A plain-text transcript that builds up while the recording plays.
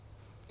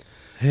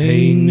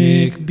Hey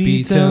Nick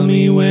B, tell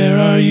me where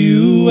are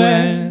you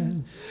at?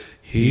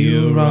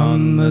 Here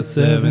on the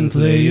Seventh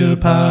Layer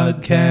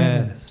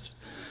Podcast.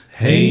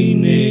 Hey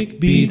Nick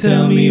B,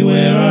 tell me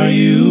where are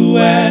you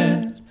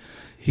at?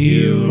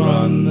 Here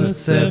on the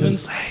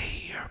Seventh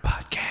Layer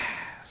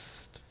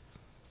Podcast.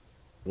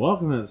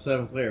 Welcome to the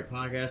Seventh Layer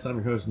Podcast. I'm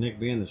your host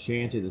Nick B in the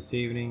shanty this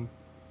evening.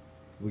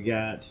 We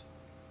got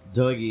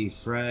Dougie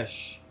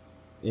Fresh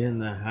in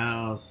the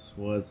house.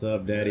 What's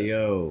up,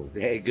 Daddy-O?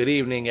 Hey, good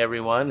evening,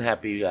 everyone.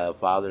 Happy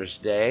Father's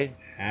Day.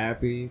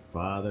 Happy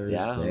Father's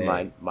Day.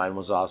 Yeah, mine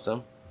was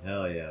awesome.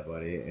 Hell yeah,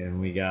 buddy.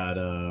 And we got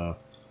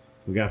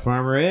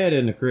Farmer Ed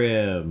in the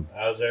crib.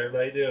 How's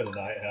everybody doing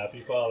tonight? Happy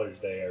Father's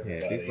Day,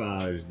 everybody. Happy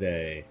Father's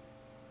Day.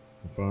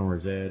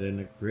 Farmer's Ed in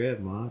the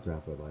crib. Ma,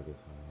 drop it like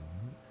it's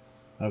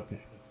hot.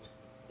 Okay.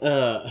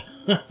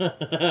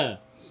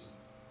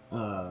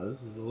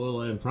 This is a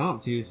little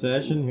impromptu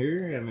session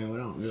here. I mean, we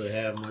don't really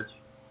have much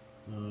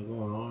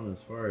going on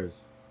as far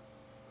as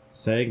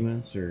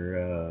segments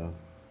or,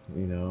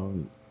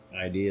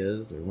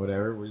 ideas or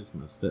whatever. We're just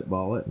going to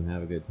spitball it and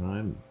have a good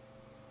time.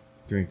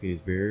 Drink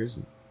these beers.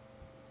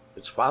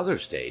 It's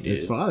Father's Day, dude.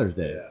 It's Father's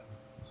Day. Yeah.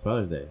 It's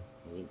Father's Day.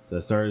 So I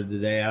started the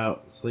day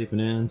out sleeping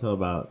in until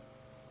about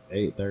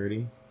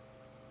 8:30.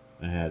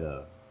 I had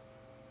a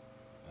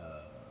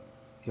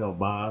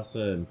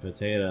kielbasa and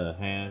potato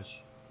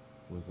hash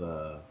with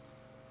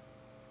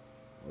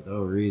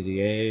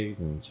O'Reilly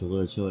eggs and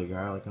chili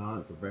garlic on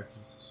it for breakfast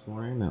this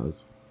morning. It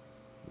was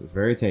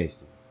very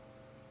tasty.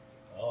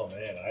 Oh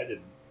man, I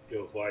didn't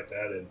go quite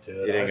that into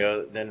You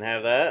it. didn't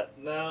have that?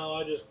 No,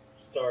 I just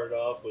started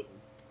off with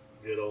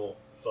good old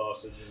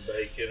sausage and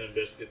bacon and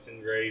biscuits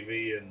and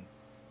gravy and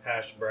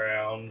hash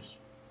browns,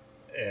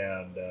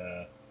 and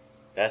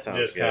That sounds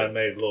just good. kind of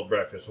made a little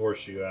breakfast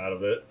horseshoe out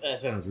of it. That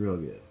sounds real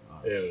good.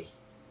 It was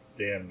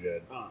damn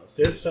good. Oh,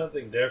 Did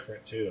something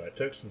different too. I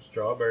took some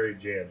strawberry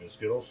jam, just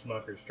good old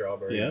Smucker's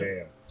strawberry Yep.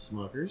 jam,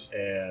 Smuckers.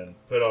 and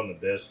put on the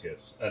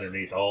biscuits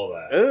underneath all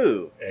that.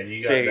 Ooh. And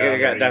you So got you down,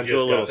 got there, down you to a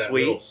just little got that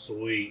sweet? little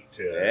sweet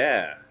to it.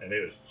 Yeah. And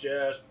it was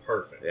just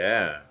perfect.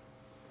 Yeah.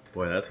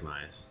 Boy, that's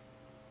nice.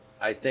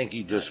 I think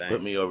you just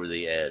put me over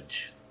the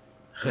edge.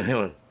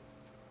 Dad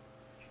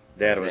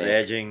was Man.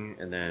 edging,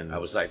 and then... I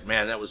was like,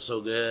 man, that was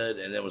so good.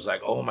 And it was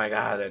like, oh my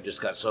God, that just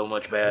got so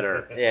much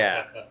better.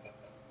 Yeah.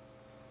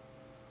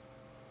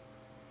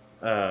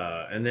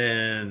 And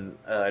then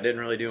I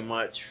didn't really do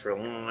much for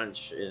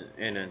lunch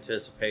in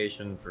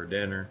anticipation for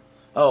dinner.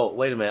 Oh,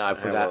 wait a minute. I had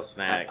a forgot. little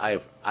snack.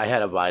 I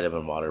had a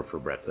vitamin water for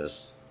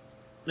breakfast.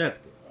 That's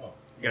good. Oh,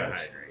 You gotta nice.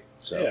 hydrate.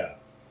 So,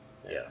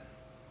 Yeah.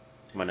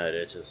 My nut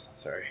itches.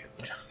 Sorry.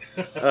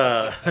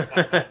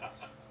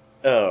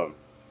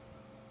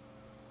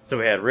 So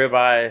we had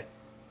ribeye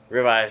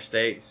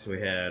steaks.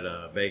 We had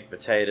baked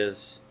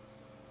potatoes,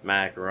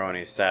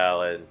 macaroni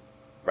salad,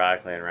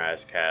 broccoli and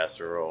rice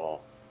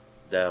casserole,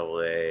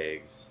 deviled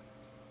eggs.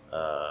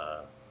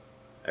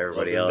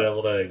 Everybody Love them else,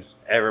 deviled eggs.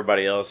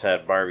 everybody else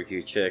had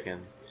barbecue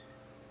chicken.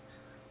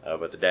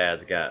 But the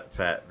dads got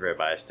fat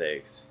ribeye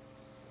steaks.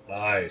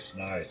 Nice.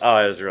 Oh,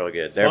 it was real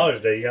good. Father's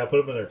Day, you gotta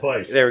put them in their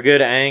place. They were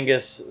good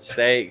Angus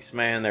steaks,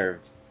 man. They're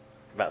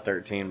about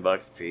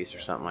 $13 a piece or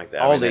something like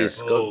that.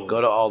 Aldi's. Go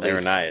to Aldi's. They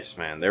were nice,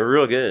 man. They were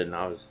real good, and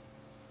I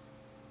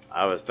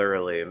was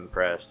thoroughly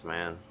impressed,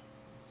 man.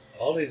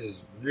 Aldi's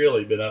has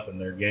really been up in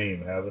their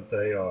game, haven't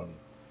they, on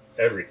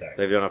everything?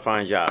 They've done a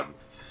fine job.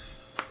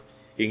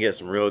 You can get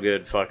some real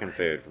good fucking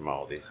food from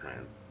Aldi's,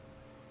 man.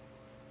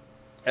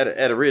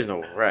 At a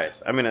reasonable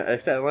price. I mean,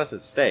 except unless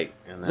it's steak.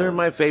 And They're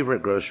my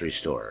favorite grocery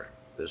store.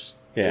 They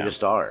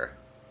just are.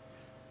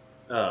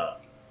 Man,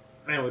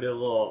 we did a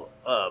little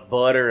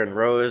butter and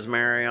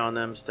rosemary on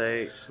them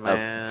steaks,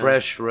 man.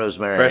 Fresh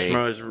rosemary.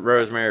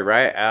 Rosemary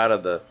right out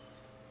of the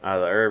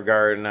herb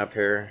garden up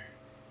here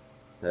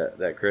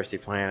that Christy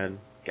planted.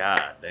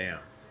 God damn.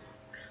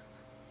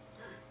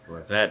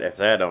 Well, if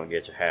that don't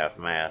get you half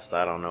mast,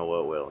 I don't know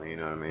what will. You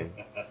know what I mean?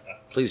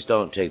 Please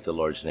don't take the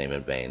Lord's name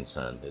in vain,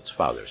 son. It's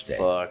Father's Day.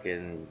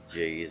 Fucking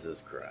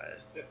Jesus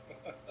Christ.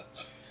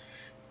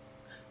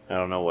 I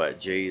don't know what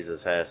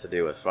Jesus has to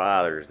do with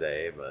Father's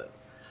Day, but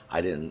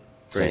I didn't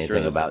say pretty anything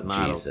sure this about is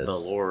not Jesus. the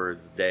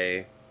Lord's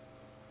Day.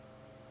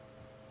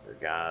 Or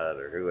God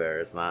or whoever.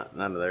 It's not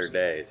none of their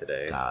day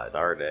today. God. It's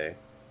our day.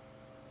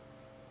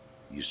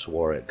 You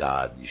swore at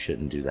God. You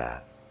shouldn't do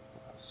that.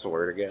 I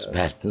swear to God. It's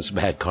bad. It's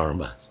bad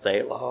karma.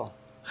 State law?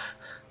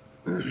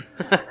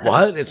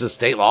 What? It's a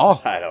state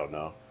law? I don't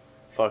know.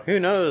 Fuck,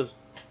 who knows?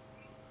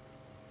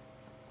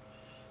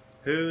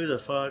 Who the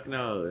fuck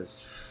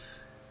knows?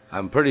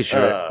 I'm pretty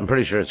sure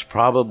it's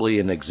probably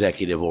an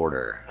executive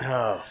order.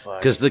 Oh fuck!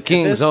 Because the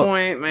kings,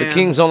 the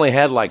kings only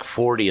had like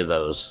 40 of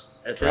those.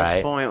 At this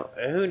right? point,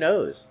 who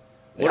knows?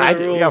 What Yeah, are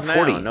the rules yeah,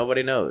 40. now?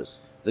 Nobody knows.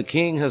 The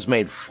king has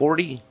made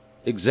 40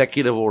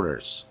 executive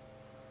orders.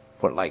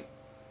 For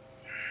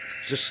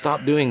just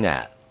stop doing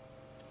that.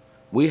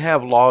 We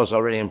have laws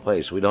already in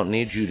place. We don't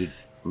need you to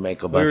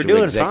make a bunch of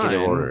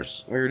executive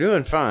orders. We were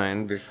doing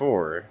fine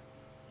before.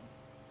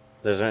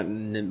 There's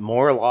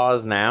more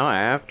laws now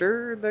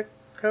after the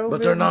COVID?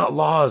 But they're not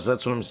laws.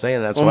 That's what I'm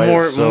saying. That's Well, why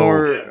more it's so.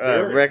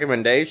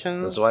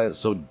 recommendations. That's why it's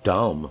so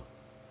dumb.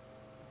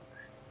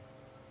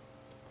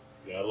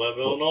 Gotta love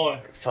Illinois.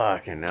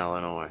 Fucking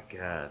Illinois.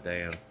 God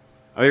damn.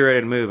 Are you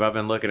ready to move? I've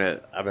been looking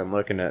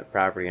at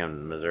property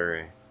in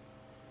Missouri.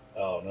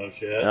 Oh, no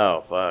shit.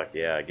 Oh fuck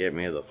yeah! Get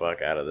me the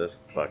fuck out of this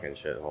fucking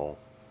shithole.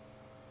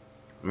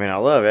 I mean, I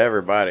love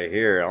everybody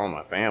here. All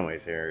my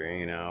family's here,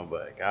 you know.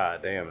 But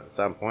god damn, at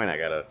some point I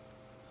gotta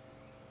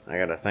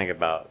think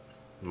about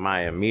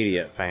my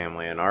immediate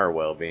family and our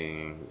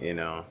well-being, you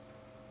know.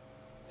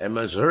 And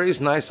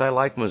Missouri's nice. I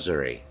like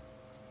Missouri.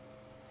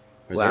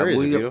 Missouri's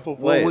a beautiful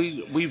place.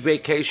 Well, we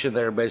vacation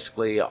there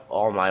basically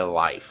all my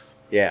life.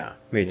 Yeah,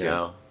 me too. You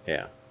know?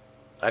 Yeah.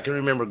 I can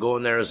remember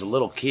going there as a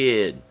little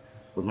kid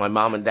with my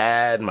mom and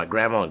dad and my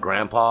grandma and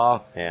grandpa.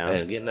 Yeah.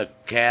 And getting a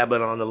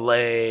cabin on the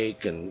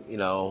lake and, you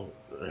know,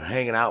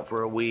 hanging out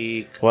for a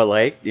week. What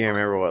lake? Do you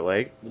remember what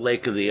lake?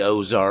 Lake of the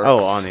Ozarks.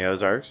 Oh, on the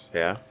Ozarks.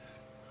 Yeah.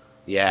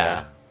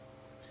 Yeah.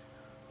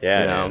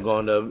 Yeah. You know, dude.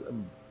 going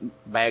to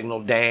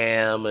Bagnell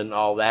Dam and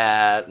all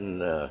that. And,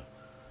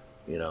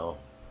 you know.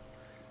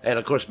 And,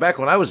 of course, back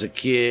when I was a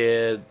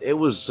kid, it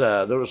was,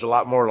 there was a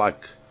lot more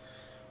like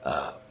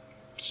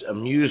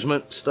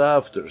amusement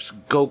stuff. There's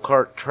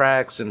go-kart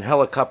tracks and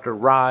helicopter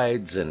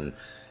rides and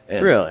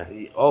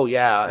Really? Oh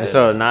yeah. And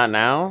so not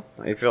now?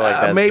 You feel like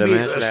that's maybe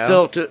diminished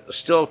now?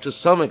 still to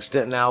some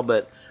extent now,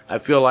 but I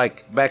feel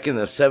like back in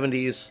the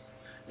 70s,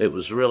 it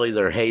was really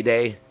their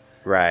heyday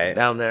Right.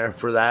 down there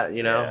for that,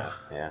 you know.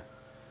 Yeah.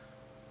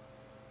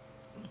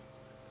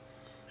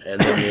 And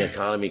then the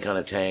economy kind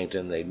of tanked,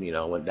 and they, you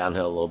know, went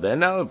downhill a little bit.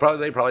 Now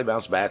they probably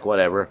bounced back,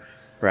 whatever,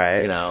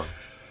 Right. you know.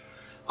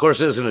 Of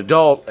course, as an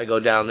adult, I go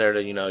down there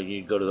to, you know,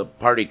 you go to the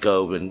party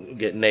cove and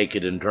get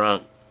naked and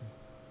drunk.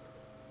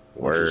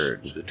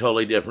 Word. Which is a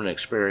totally different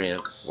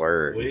experience.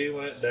 Word. We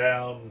went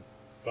down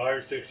 5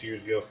 or 6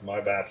 years ago for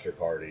my bachelor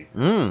party,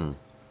 Mm.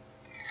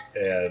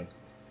 and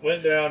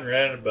went down,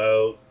 rented a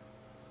boat,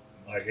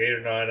 like 8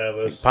 or 9 of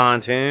us.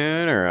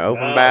 Pontoon or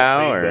open No,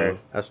 bow or speedboat.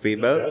 a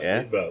speedboat? Just a Yeah.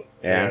 speedboat.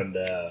 Yeah.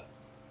 And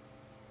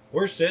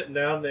we're sitting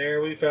down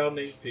there. We found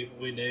these people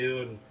we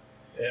knew,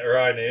 or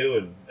I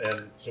knew,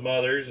 and some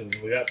others, and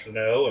we got to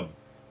know, and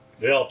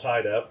we all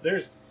tied up.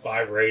 There's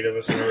 5 or 8 of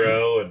us in a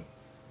row, and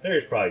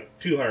there's probably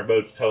 200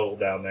 boats total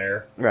down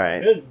there. It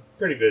Right. was a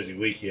pretty busy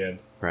weekend.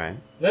 Right.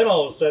 Then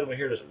all of a sudden we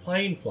hear this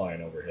plane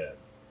flying overhead.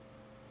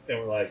 And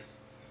we're like,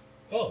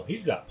 oh,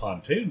 he's got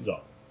pontoons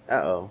on.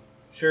 Uh-oh.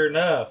 Sure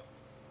enough,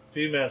 a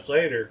few minutes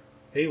later,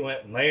 he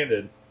went and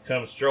landed,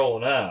 come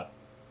strolling up,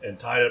 and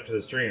tied up to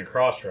the string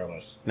across from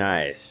us.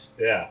 Nice.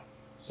 Yeah.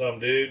 Some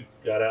dude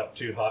got out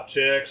 2 hot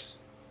chicks,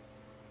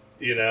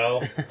 you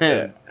know,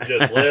 and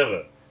just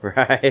living.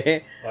 Right.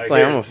 It's like,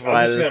 here, I'm going to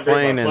fly just this gonna bring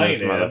plane my in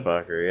this plane in,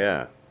 motherfucker.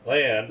 Yeah.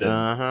 land, and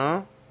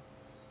Uh-huh.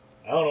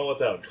 I don't know what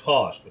that would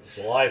cost, but it's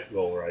a life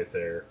goal right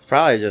there. It's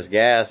probably just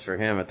gas for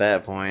him at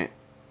that point.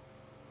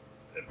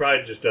 It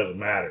probably just doesn't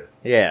matter.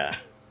 Yeah.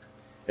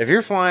 If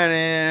you're flying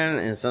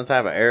in some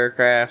type of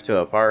aircraft to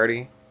a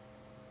party,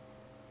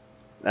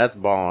 that's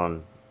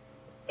balling.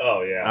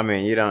 Oh, yeah. I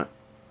mean, you don't...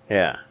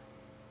 Yeah.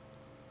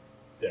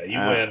 Yeah, you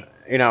win.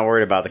 You're not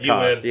worried about the You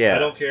cost. win. Yeah. I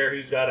don't care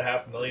who's got a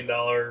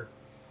 $500,000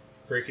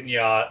 freaking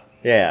yacht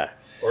Yeah.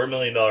 or $1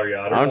 million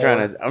yacht. Or I'm more,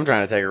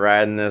 trying to take a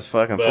ride in this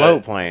fucking but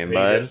float plane, he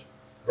bud. just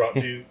brought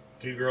two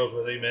girls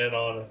with him in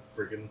on a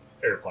freaking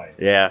airplane.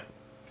 Yeah.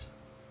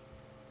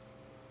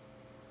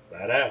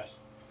 Badass.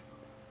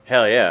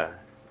 Hell yeah.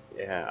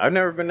 Yeah. I've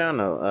never been down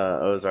to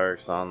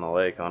Ozarks on the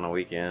lake on a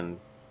weekend.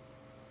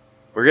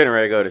 We're getting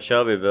ready to go to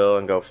Shelbyville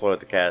and go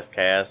float the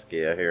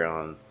Kaskaskia here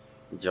on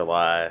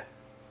July,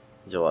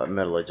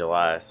 middle of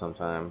July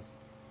sometime.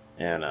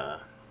 And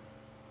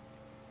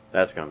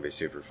that's going to be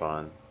super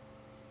fun.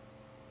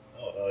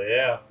 Oh, hell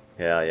yeah.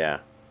 Hell yeah.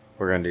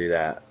 We're going to do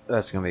that.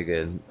 That's going to be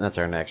good. That's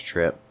our next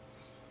trip.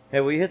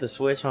 Hey, will you hit the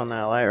switch on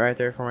that light right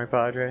there for me,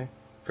 Padre?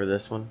 For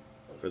this one?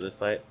 For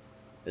this light?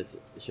 It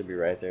should be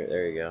right there.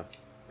 There you go.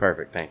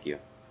 Perfect. Thank you.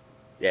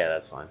 Yeah,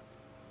 that's fine.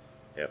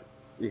 Yep.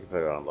 You can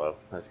put it on low.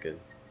 That's good.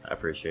 I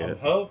appreciate I'm it.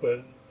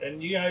 hoping.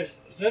 And you guys,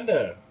 send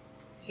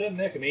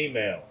Nick an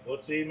email.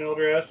 What's the email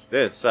address?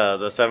 It's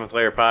the seventh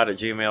layer pod at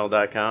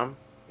gmail.com.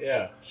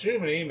 Yeah, shoot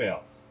him an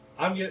email.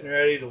 I'm getting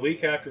ready the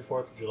week after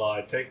 4th of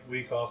July. Take a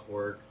week off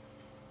work.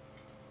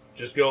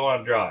 Just go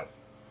on a drive.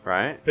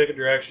 Right? Pick a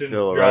direction. Do a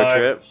little drive, road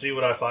trip. See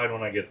what I find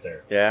when I get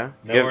there. Yeah.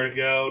 Know where to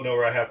go. Know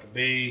where I have to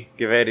be.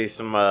 Give Eddie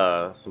some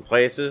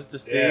places to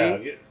see. Yeah,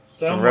 get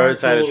some somewhere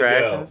roadside cool to go.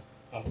 attractions.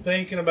 I'm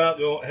thinking about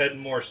heading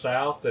more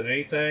south than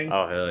anything.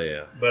 Oh, hell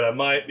yeah. But I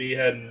might be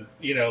heading,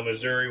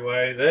 Missouri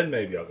way. Then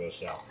maybe I'll go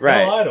south.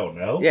 Right. Well, I don't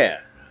know. Yeah.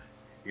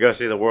 You go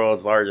see the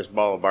world's largest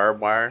ball of barbed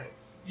wire.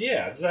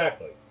 Yeah,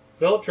 exactly.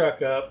 Fill a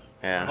truck up.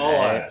 Yeah.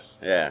 All ass.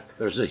 Yeah.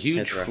 There's a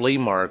huge That's right. flea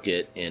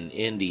market in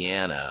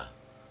Indiana.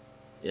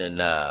 It's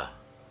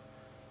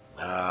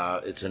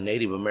a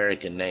Native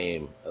American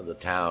name of the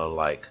town,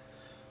 like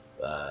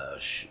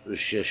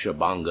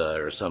Shishabanga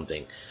or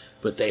something.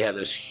 But they have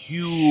this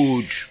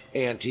huge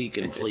antique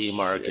and flea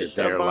market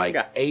there, like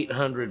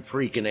 800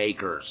 freaking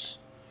acres.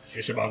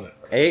 Shishabanga.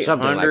 800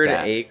 Something like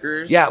that.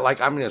 acres? Yeah, like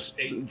I'm just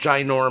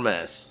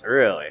ginormous.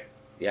 Really?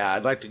 Yeah,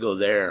 I'd like to go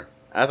there.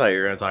 I thought you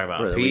were going to talk For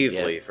about the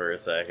Peevely weekend. for a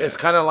second. It's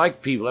kind of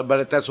like Peevely,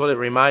 but that's what it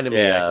reminded me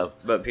Yeah, of.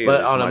 but Peevely's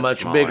But on a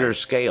much smaller. bigger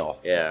scale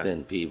Yeah.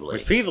 than Peevely.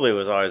 Which Peevely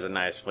was always a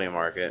nice flea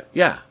market.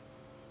 Yeah.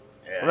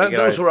 Yeah, Well,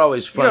 those were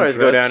always you fun could always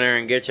go trips. down there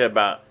and get you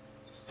about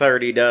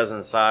 30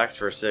 dozen socks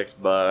for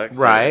 $6.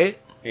 Right.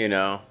 Or, you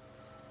know,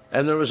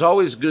 And there was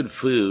always good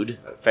food.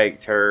 a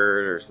fake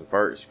turd or some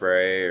fart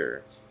spray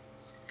or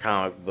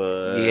comic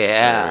books.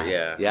 Yeah. Or,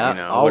 yeah. Yeah, You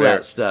know, all whatever,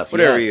 that stuff.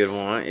 Whatever yes. you'd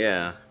want,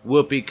 yeah.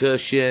 Whoopee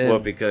cushion.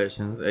 Whoopee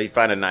cushions. You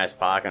find a nice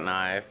pocket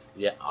knife.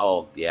 Yeah.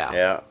 Oh, yeah.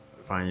 Yeah.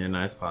 Find you a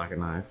nice pocket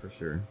knife for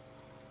sure.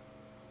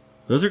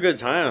 Those are good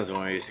times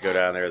when we used to go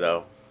down there,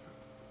 though.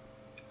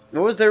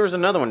 There was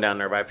another one down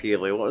there by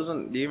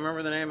Peevely. Do you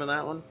remember the name of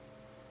that one?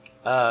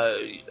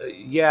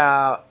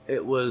 Yeah,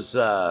 it was.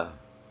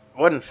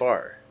 Wasn't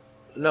far.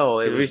 No,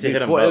 it 'Cause we was used to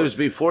hit 'em before. It both. was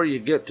before you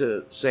get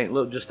to St.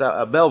 Louis, just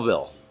out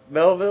Belleville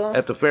Belleville?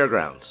 at the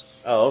fairgrounds.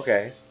 Oh,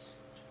 okay.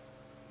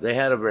 They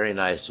had a very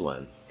nice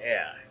one.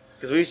 Yeah.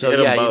 Because we used to So hit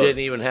 'em yeah, you both. didn't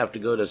even have to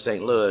go to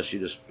St. Louis. You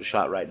just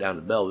shot right down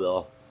to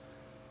Belleville.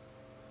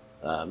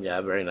 Yeah,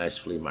 a very nice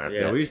flea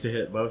market. Yeah, we used to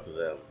hit both of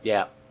them.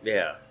 Yeah.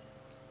 Yeah.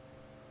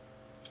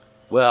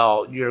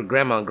 Well, your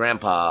grandma and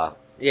grandpa,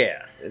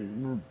 Yeah.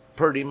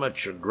 pretty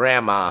much your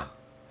grandma,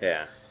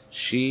 Yeah.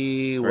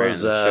 she Ran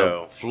was the a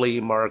show. flea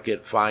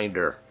market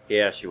finder.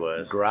 Yeah, she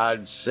was.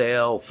 Garage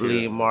sale,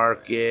 flea was-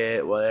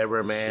 market,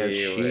 whatever, man. She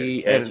She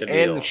would catch a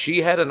deal. and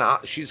she had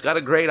she's got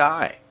a great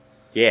eye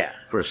Yeah.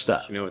 for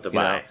stuff. She knew what to you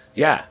know? buy.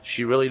 Yeah,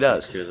 she really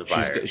does. She was a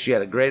buyer. She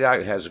had a great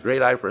eye. Has a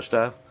great eye for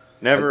stuff.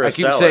 Never I a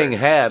keep seller. saying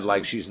had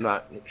like she's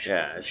not.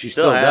 Yeah, she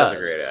still has does. a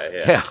great eye.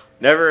 Yeah. Yeah.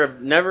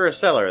 Never a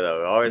seller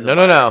though. Always a No,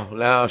 buyer.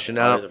 no. She's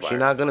Always a not. buyer. She's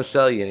not going to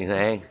sell you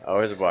anything.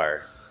 Always a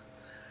buyer.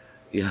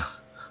 Yeah.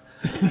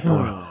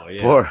 Oh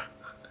yeah.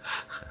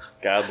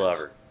 God love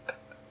her.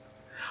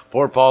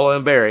 Poor Paula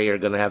and Barry are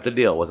going to have to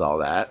deal with all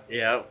that.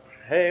 Yep.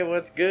 Hey,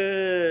 what's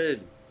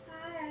good?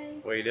 Hi.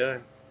 What are you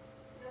doing?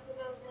 Nothing,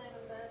 I was laying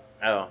on bed.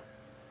 Oh.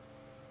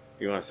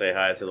 You want to say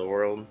hi to the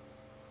world?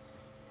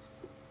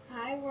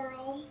 Hi,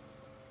 world.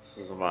 This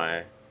is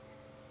my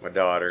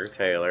daughter,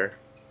 Taylor.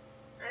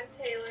 I'm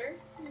Taylor.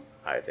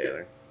 Hi,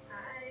 Taylor.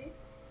 Hi.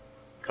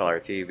 Call her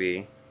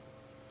TB.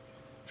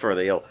 For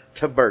the old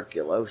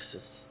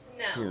tuberculosis.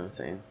 No. You know what I'm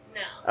saying?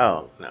 No.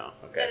 Oh, no.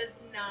 That Okay. is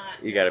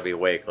not. You got to be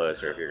way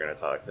closer if you're going to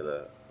talk to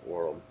the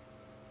world.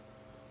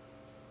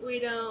 We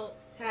don't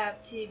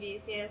have TB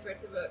stand for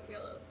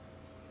tuberculosis.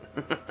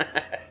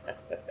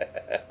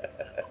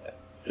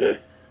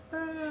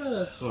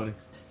 That's funny.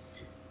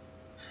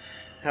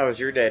 How was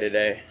your day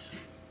today?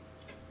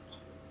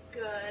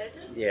 Good.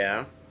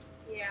 Yeah.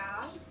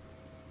 Yeah.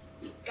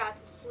 Got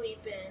to sleep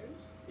in.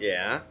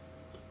 Yeah.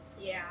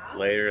 Yeah.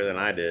 Later than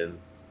I did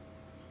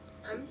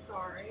I'm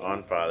sorry.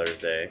 on Father's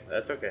Day.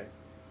 That's okay.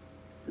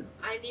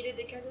 I needed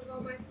to catch up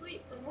on my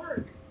sleep from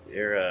work.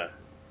 You're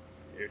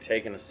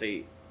taking a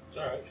seat. It's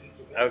alright.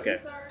 Okay. I'm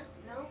sorry.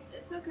 No,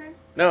 it's okay.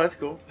 No, it's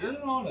cool.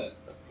 Get on it.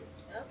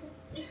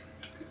 Okay.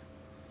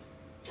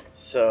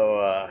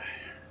 So,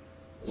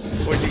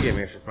 what'd you get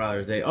me for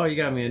Father's Day? Oh, you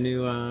got me a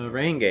new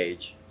rain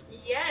gauge.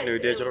 Yes. New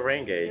digital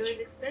rain It was gauge.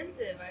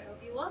 expensive. I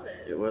hope you love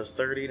It it. was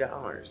 $30.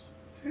 $30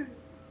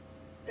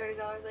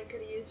 I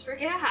could have used for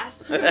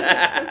gas.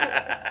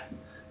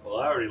 Well,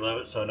 I already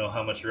love it, so I know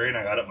how much rain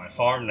I got at my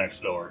farm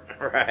next door.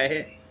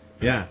 Right?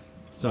 Yeah.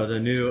 So the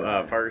new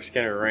Parker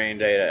Skinner Rain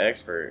Data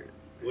Expert.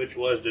 Which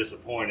was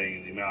disappointing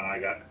in the amount I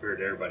got compared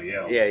to everybody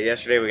else. Yeah,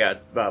 yesterday we got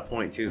about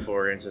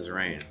 0.24 inches of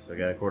rain. So we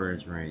got a quarter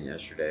inch of rain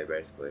yesterday,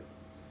 basically.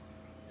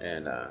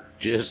 And,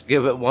 Just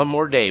give it one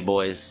more day,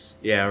 boys.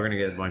 yeah, we're going to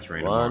get a bunch of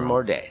rain tomorrow. One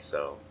more day.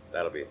 So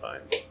that'll be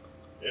fine.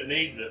 It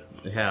needs it.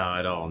 Yeah,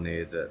 it all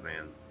needs it,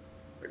 man.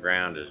 The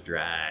ground is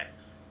dry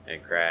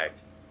and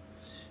cracked.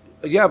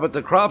 Yeah, but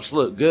the crops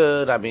look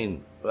good. I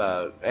mean,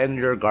 and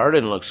your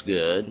garden looks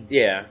good.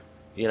 Yeah,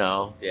 You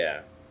know. yeah.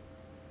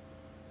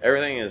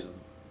 Everything is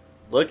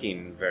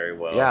looking very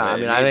well. Yeah, but I it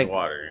mean, I needs think-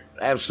 water.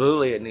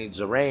 Absolutely, it needs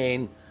the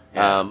rain.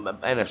 Yeah.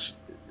 And it's,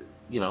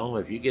 you know,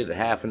 if you get a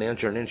half an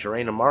inch or an inch of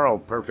rain tomorrow,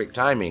 perfect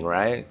timing,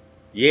 right?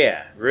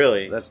 Yeah,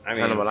 really. That's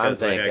kinda what I'm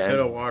 'cause, like, thinking. I could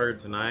have watered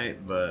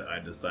tonight, but I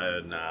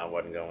decided I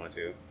wasn't going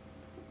to.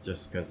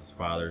 Just because it's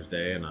Father's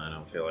Day and I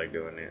don't feel like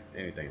doing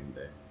anything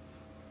today.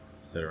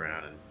 Sit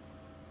around and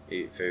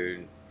eat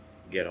food,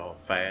 get all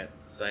fat and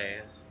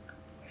sass.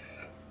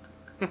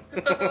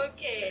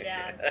 Okay,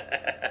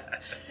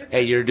 Dad.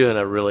 Hey, you're doing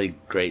a really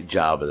great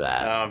job of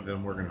that. I've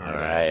been working hard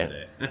All on right.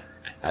 it today.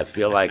 I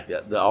feel like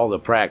all the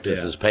practice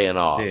Yeah. is paying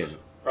off. Dude,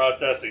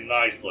 Processing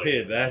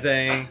nicely. that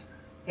thing,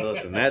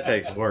 listen, that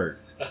takes work.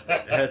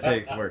 That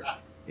takes work.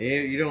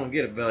 You don't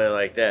get a belly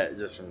like that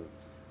just from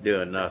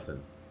doing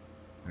nothing.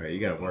 All right, you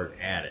got to work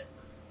at it.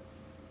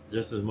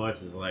 Just as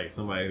much as like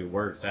somebody who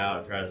works out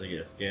and tries to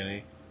get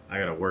skinny, I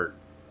got to work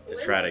to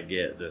try to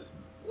get this.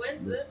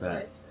 When's This this fat.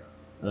 race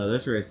from?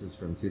 This race is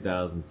from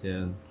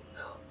 2010.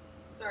 Oh,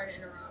 sorry to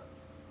interrupt.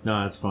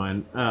 No, that's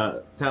fine.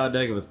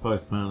 Talladega was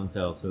postponed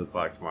until 2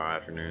 o'clock tomorrow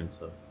afternoon,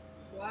 so.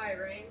 Why,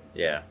 rain?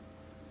 Yeah.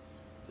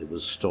 It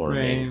was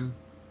storming. Rain.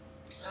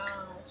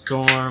 Oh.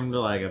 Stormed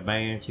like a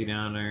banshee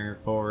down there,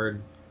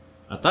 poured.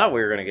 I thought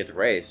we were going to get the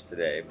race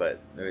today, but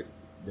it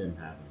didn't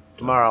happen. So.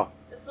 Tomorrow.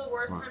 It's the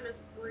worst time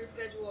to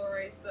reschedule a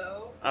race,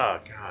 though. Oh,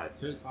 God.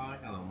 2 o'clock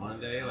on a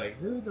Monday? Like,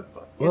 who the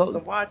fuck Well, gets to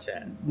watch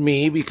that?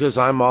 Me, because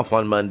I'm off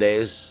on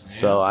Mondays,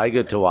 so I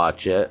get to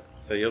watch it.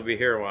 So you'll be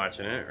here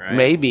watching it, right?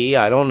 Maybe,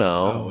 I don't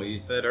Oh, know. well, you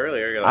said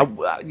earlier, you're like,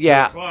 2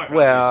 Yeah, o'clock, I'll be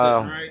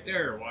well, sitting right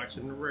there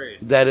watching the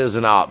race. that is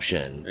an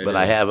option, It but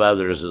I is. have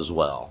others as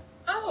well.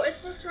 Oh, it's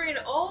supposed to rain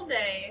all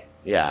day.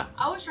 Yeah.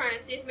 I was trying to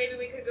see if maybe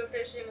we could go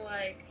fishing,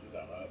 like, She's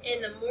not up.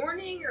 in the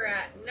morning or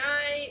at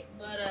night,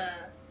 but,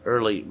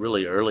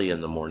 Really early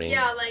in the morning.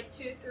 yeah, like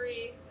 2,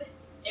 3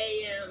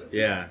 a.m.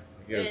 Yeah,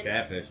 you go And-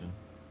 catfishing.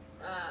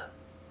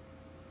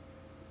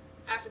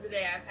 After the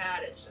day I've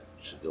had, it's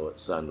just... Should go at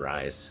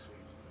sunrise.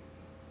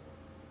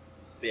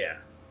 Yeah.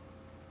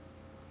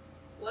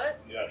 What?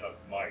 You gotta talk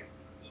to Mike.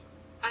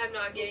 I'm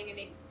not getting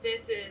any...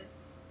 This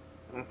is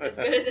as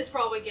good as it's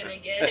probably gonna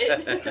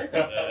get.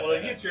 Well,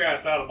 then get your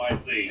ass out of my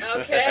seat.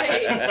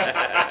 Okay.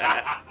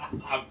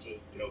 I'm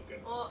just joking.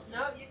 Well,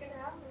 no, you can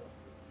have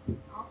it.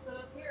 I'll sit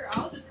up here.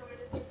 I'll just come in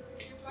and see if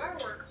we can do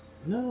fireworks.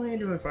 No, we ain't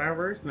doing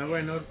fireworks.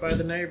 Nobody notified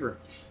the neighbor.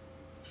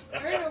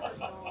 There ain't no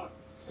fault.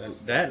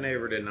 That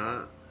neighbor did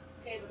not.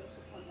 Okay, but it's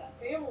from that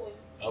family.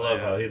 I love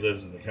how he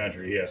lives in the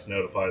country. He has to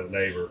notify the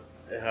neighbor.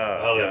 Oh,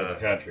 I live in God. the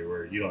country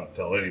where you don't have to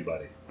tell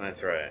anybody.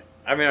 That's right.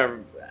 I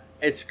mean,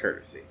 it's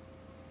courtesy.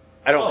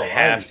 I don't Oh, I have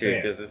to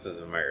understand. because this is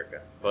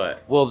America.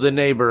 But Well, the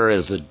neighbor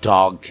is a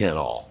dog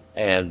kennel,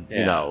 and yeah,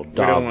 you know, we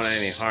dogs. don't want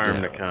any harm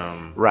you to know.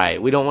 come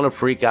Right. We don't want to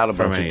freak out a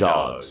from bunch any of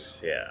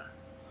dogs. Yeah.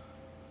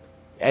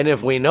 And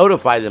if we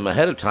notify them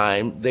ahead of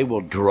time, they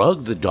will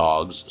drug the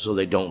dogs so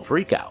they don't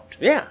freak out.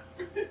 Yeah.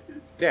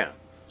 Yeah.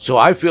 So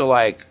I feel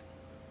like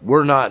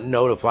we're not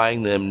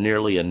notifying them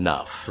nearly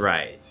enough.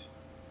 Right.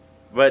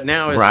 But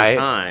now is Right. the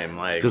time.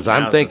 Like, Because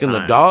I'm now's thinking the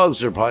time.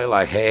 dogs are probably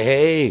like,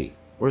 hey,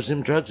 where's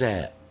them drugs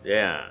at?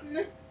 Yeah.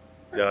 Y'all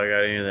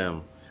got any of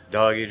them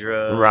doggy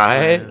drugs?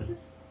 Right? man?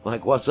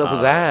 Like, what's up with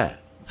Uh, that?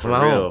 For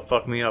Come real. on.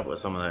 Fuck me up with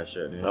some of that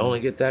shit. Dude. I only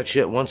get that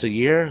shit once a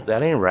year?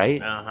 That ain't right.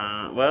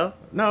 Uh-huh. Well,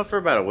 no, for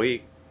about a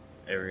week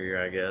every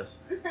year, I guess.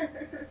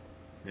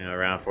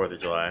 Around 4th of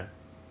July.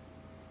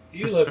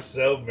 You look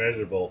so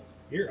miserable.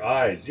 Your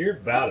eyes, you're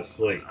about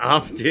asleep.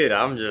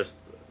 I'm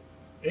just...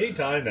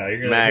 Anytime now,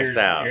 you're gonna Maxed hear,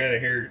 out. You're gonna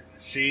hear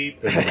sheep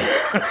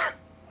and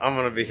I'm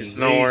going to be disease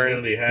snoring.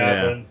 gonna be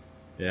happening.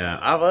 Yeah.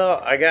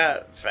 I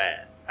got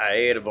fat. I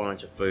ate a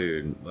bunch of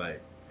food,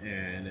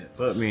 and it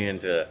put me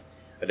into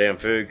a damn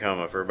food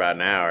coma for about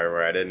an hour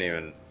where I didn't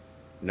even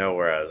know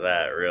where I was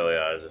at. Really,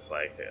 I was just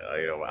like,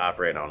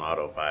 operating on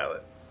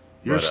autopilot.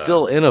 You're But,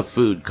 still in a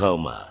food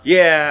coma.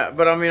 Yeah,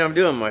 but I mean, I'm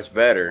doing much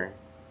better.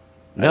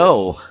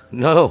 No.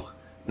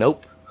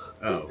 Nope.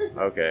 Oh,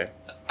 okay.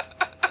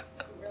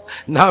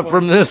 Not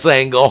from this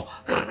angle.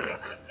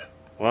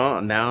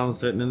 Well, now I'm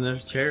sitting in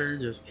this chair,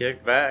 just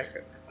kicked back.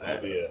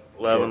 That'll be a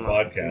Loving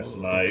short podcast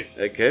tonight.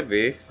 It could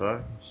be.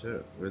 Fuck,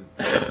 shit. We'd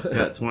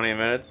cut 20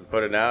 minutes and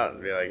put it out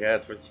and be like, yeah,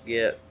 that's what you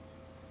get.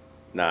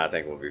 Nah, I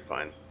think we'll be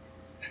fine.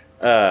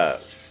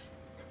 Let's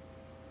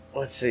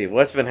see.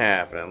 What's been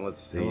happening?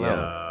 Let's see.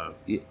 Hello.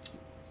 We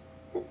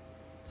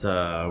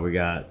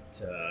got...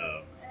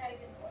 I had to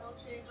get an oil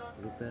change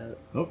on that.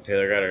 Oh,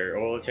 Taylor got her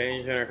oil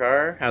change in her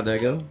car. How'd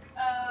that go?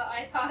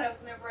 I thought I was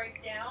going to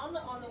break down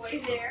on the way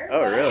there. Oh,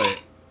 but really?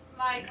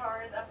 My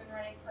car is up and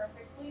running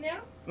perfectly now.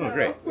 So Oh,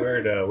 great.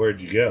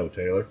 Where'd you go,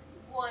 Taylor?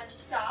 One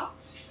stop.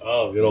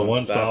 Oh, good old One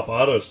one-stop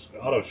auto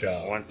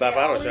shop. One-stop They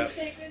auto always shop.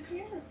 take good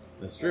care of me.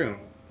 That's true.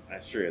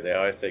 That's true. They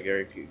always take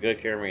good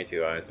care of me,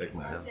 too. I always take I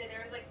mine. would say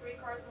there was like 3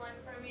 cars in line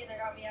in front of me, and they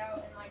got me out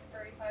in like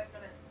 35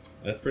 minutes.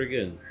 That's pretty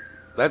good.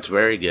 That's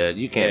very good.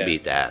 You can't Yeah.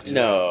 beat that.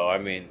 No, I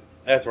mean,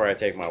 that's where I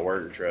take my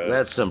work truck.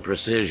 That's some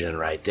precision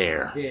right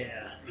there. Yeah.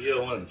 You go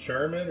to one in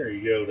Sherman, or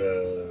you go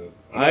to?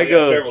 I know you go-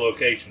 have several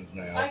locations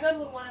now. I go to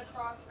the one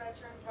across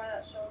Veterans by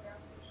that Shell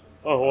gas station.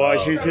 Oh,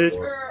 Washington?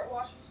 Or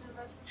Washington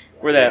Veterans. Yeah.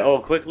 Where that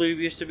old Quick Lube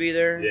used to be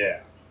there? Yeah.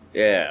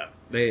 Yeah.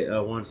 They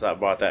One Stop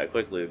bought that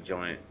Quick Lube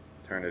joint,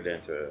 turned it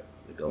into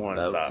a One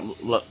Stop.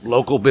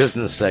 Local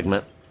business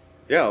segment.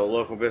 Yeah, a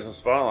local business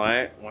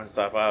spotlight, One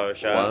Stop Auto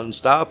Shop. One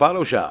Stop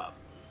Auto Shop.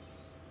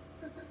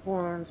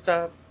 One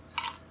Stop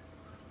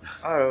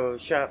Auto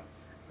Shop.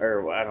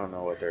 Or I don't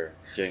know what their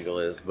jingle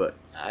is, but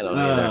I don't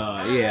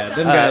either. yeah,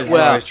 them guys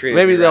Well, always treated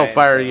maybe me they'll right,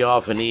 fire so- you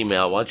off an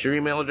email. What's your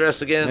email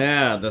address again?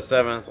 Yeah, the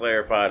 7th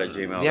layer pod at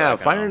gmail.com. Yeah,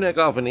 fire Nick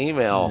off an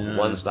email. Yeah.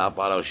 One Stop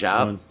Auto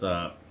Shop. One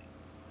Stop.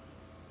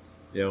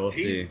 Yeah, we'll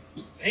see.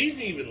 He's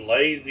even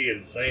lazy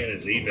in saying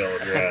his email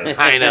address.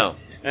 I know.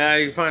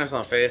 You can find us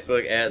on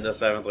Facebook at the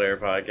 7th Layer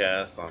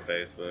Podcast on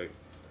Facebook,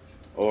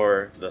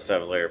 or the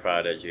 7th Layer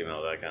Pod at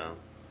gmail.com.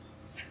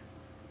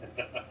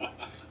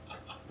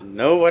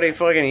 Nobody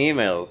fucking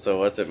emails, so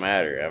what's it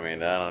matter? I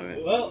mean, I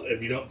don't. Well,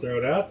 if you don't throw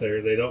it out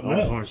there, they don't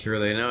know. I'm sure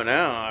they know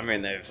now. I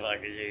mean, they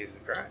fucking Jesus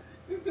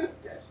Christ.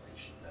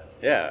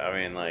 Yeah, I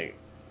mean, like,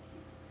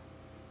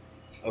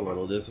 A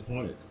little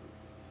disappointed.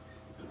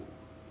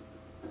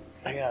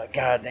 I got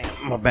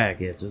goddamn my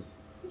back itches.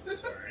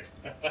 Sorry.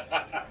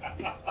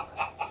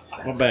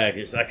 My back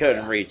itches. I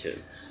couldn't reach it.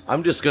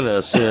 I'm just going to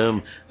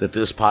assume that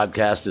this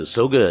podcast is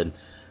so good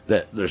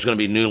that there's going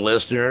to be new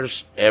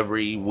listeners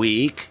every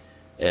week.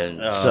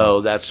 And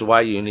so that's why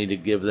you need to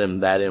give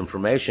them that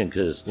information.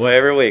 Cause, Well,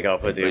 every week I'll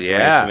put the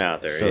information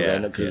out there. So yeah.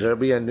 then, because there'll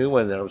be a new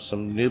one.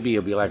 Some newbie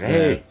will be like,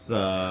 hey,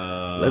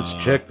 let's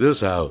check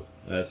this out.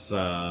 That's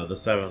the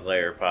 7th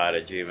Layer Pod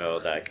at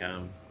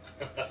gmail.com.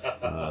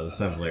 The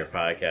 7th Layer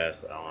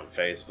Podcast on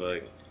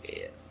Facebook.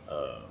 Yes.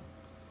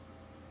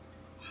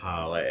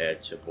 Holla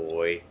at your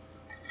boy.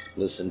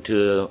 Listen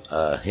to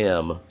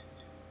him.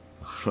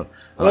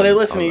 Well, they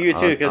listen to you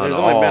too, because there's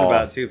only been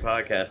about 2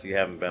 podcasts you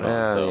haven't been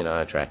on. So. You know,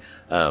 I try.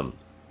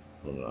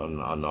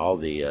 On all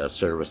the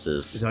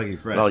services, Kentucky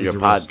Fresh, all your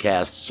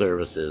podcast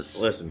services.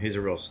 Listen, he's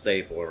a real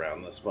staple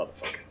around this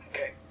motherfucker.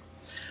 Okay.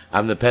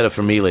 I'm the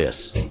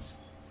pedophamilius.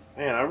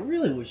 Man, I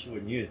really wish you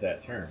wouldn't use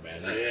that term, man.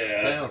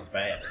 It sounds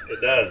bad.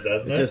 It does,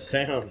 doesn't It it? just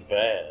sounds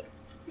bad.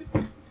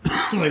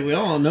 Like, we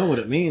all know what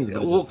it means.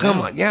 But Well, come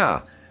on,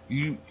 yeah.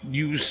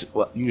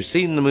 You've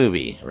seen the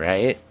movie,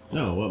 right?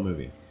 No, what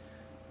movie?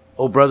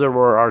 Oh, brother,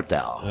 where art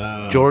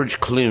thou? George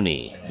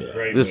Clooney.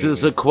 Great This movie.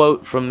 is a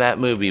quote from that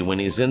movie when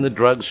he's in the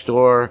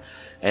drugstore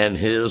and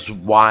his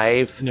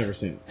wife Never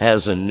seen it.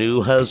 has a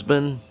new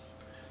husband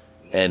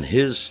and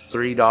his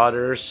 3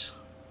 daughters,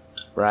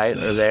 right,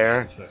 are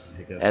there.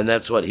 And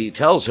that's what he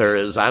tells her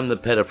is, I'm the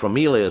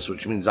pedophamilius,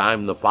 which means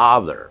I'm the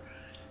father.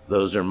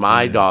 Those are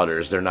my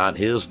daughters. They're not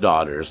his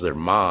daughters. They're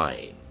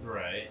mine.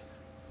 Right.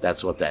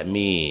 That's what that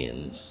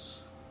means.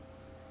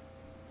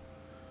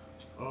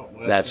 Oh,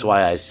 That's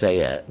why I say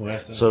it.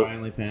 Weston So-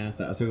 finally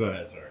passed out. So go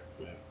ahead, sorry.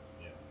 Yeah.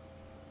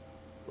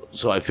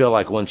 So I feel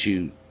like once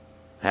you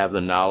have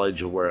the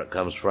knowledge of where it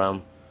comes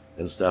from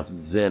and stuff,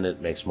 then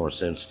it makes more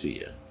sense to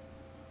you.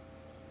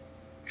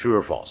 True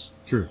or false?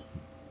 True.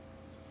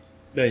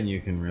 Then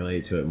you can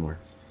relate to it more.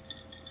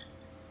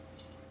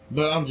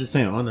 But I'm just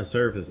saying, on the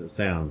surface, it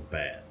sounds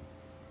bad.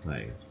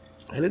 Like,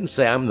 I didn't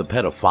say I'm the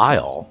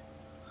pedophile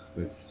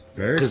it's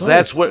very because close.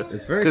 that's what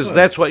It's very close.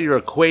 that's what you're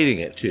equating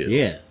it to.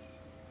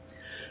 Yes.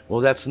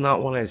 Well, that's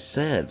not what I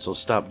said. So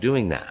stop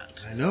doing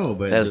that. I know,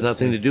 but It has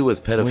nothing to do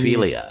with When you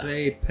pedophilia.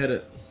 say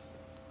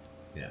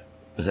yeah.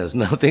 It has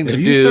nothing to If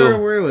you start a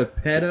do. word with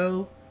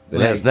pedo,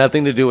 It has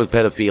nothing to do with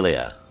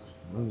pedophilia.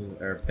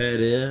 or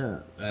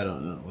pedia, I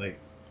don't know. Like,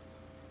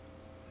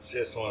 It's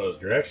just one of those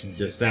directions.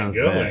 just you sounds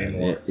can't go bad.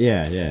 anymore.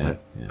 Yeah.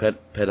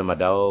 Pet of my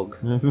dog.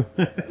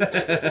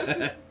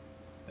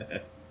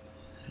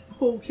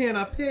 Oh, can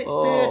I pet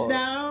Oh, that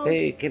dog?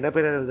 hey, can I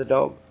pet the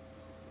dog?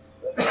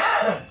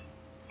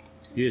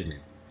 Excuse me.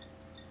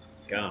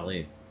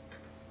 Golly.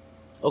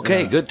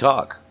 Okay, good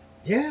talk.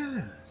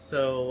 Yeah.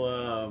 So,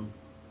 I'm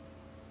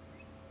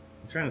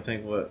trying to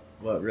think what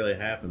really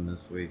happened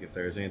this week. If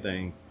there's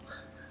anything,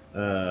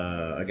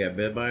 I got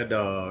bit by a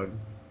dog.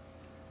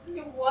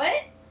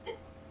 What?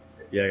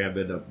 Yeah, I got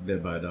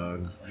bit by a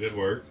dog. Good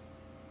work.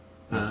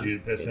 Huh? You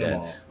piss Yeah.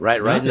 him off. Right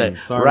in Nothing. the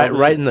Startled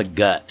right it. in the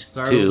gut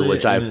Startled too, it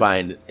which I in its-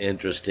 find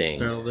interesting.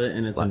 Startled it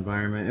in its What?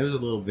 environment. It was a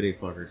little bitty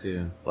fucker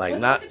too. Like Was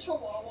it not. like a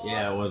chihuahua?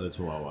 Yeah, it was a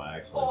chihuahua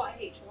actually. Oh, I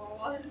hate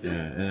chihuahuas. Yeah,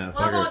 and that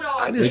Love all fucker. dogs.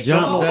 I It just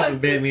jumped don't- up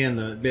and bit me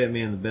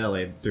in the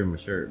belly through my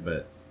shirt,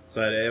 but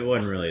so it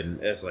wasn't really.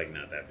 It's like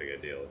not that big a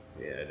deal.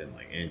 Yeah, it didn't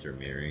like injure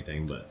me or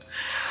anything, but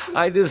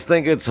I just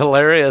think it's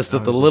hilarious I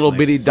that the was just little like,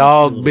 bitty "Fuck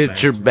dog you, bit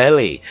little your bastard."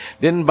 belly.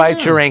 Didn't bite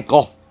Yeah. your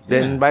ankle.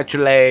 Didn't Yeah. bite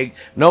your leg.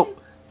 Nope.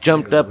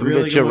 Jumped up and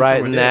Really bit you going right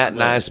for in it, that but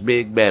nice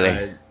big belly.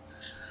 I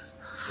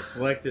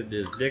deflected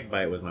his dick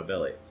bite with my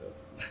belly.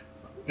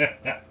 So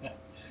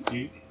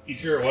You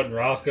sure it wasn't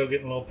Roscoe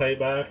getting a little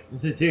payback?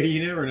 dude,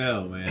 you never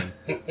know, man.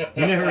 You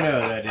never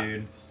know that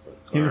dude.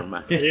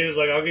 Karma. He was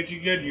like, "I'll get you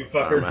good, you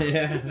fucker." Karma.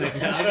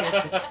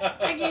 Yeah.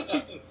 I get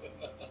you.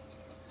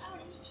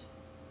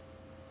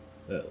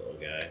 That little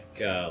guy.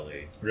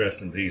 Golly.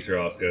 Rest in peace,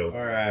 Roscoe.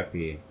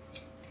 R.I.P.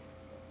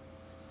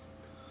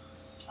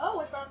 Oh,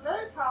 which brought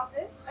another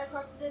topic. I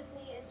talked to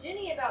Tiffany and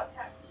Jenny about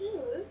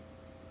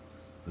tattoos.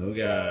 Oh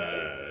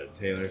god.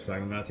 Taylor's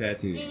talking about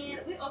tattoos. And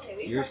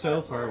we You're talked so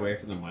about far away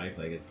from the mic,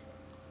 like it's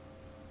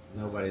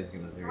nobody's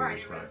gonna hear Sorry,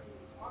 you I talk.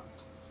 didn't talk.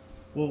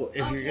 Well, if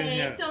you're gonna Okay,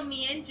 have so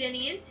me and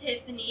Jenny and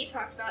Tiffany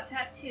talked about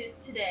tattoos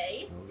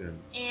today. oh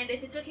goodness. And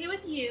if it's okay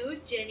with you,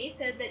 Jenny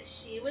said that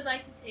she would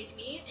like to take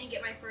me and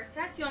get my first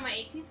tattoo on my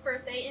 18th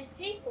birthday and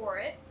pay for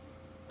it.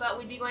 But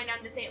we'd be going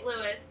down to St.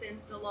 Louis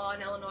since the law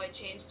in Illinois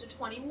changed to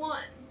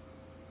 21.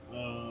 Oh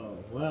I'll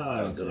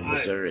wow. go to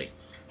Missouri.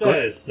 That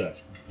is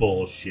such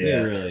bullshit.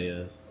 It really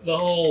is. The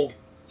whole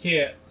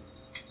can't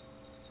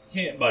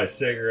buy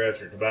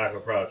cigarettes or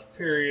tobacco products.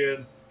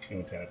 Period.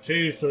 No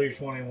tattoos till you're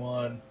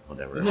 21.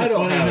 Whatever. Isn't I it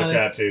don't funny have how a they-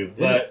 tattoo,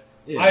 but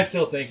Yeah. I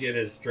still think it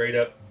is straight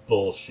up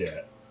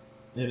bullshit.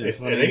 It is If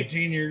funny. at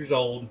 18 years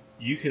old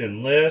you can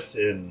enlist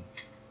in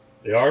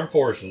the armed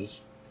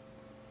forces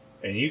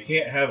and you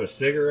can't have a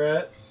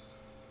cigarette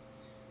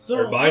So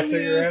or buy let me ask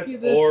cigarettes you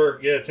this. or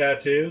get a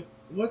tattoo,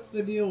 what's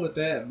the deal with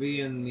that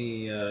being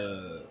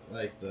the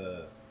like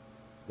the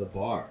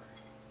bar?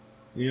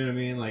 You know what I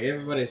mean? Like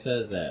everybody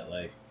says that.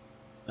 Like,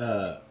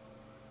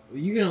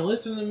 you can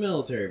enlist in the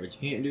military, but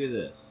you can't do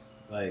this.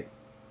 Like,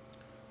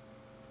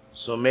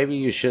 So maybe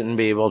you shouldn't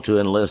be able to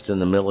enlist in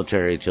the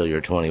military till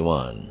you're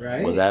 21.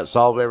 Right. Would that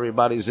solve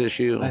everybody's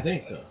issue? I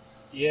think so.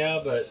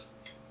 Yeah, but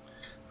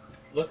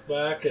look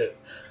back at.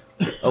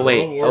 Oh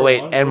wait, World War I,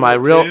 and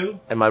World War II.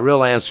 my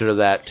real answer to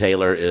that,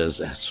 Taylor, is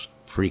that's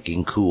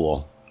freaking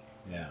cool.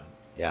 Yeah.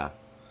 Yeah,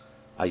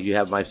 you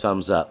have my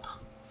thumbs up.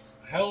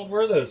 How old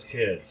were those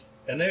kids?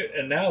 And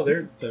now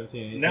they're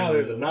 17, 18. now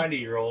they're the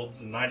 90-year-olds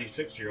and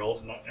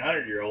 96-year-olds,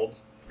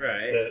 100-year-olds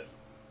Right. that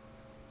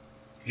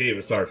gave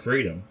us our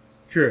freedom.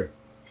 True.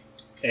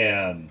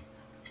 And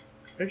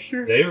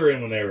Sure. they were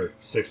in when they were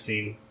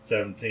 16,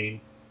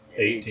 17,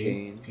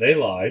 18. They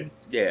lied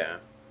Yeah.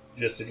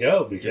 just to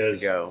go because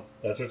Just to go.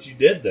 that's what you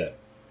did then.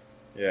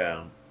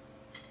 Yeah.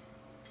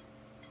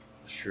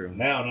 True.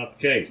 Now, not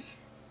the case.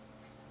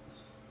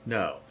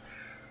 No.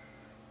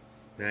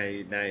 Now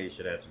you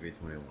should have to be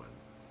 21.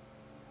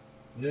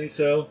 You think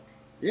so?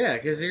 Yeah,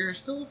 because you're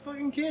still a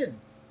fucking kid.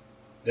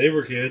 They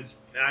were kids,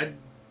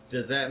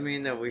 Does that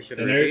mean that we should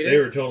and repeat they it?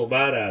 were total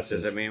badasses.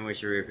 Does that mean we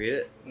should repeat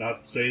it?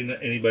 Not saying that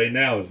anybody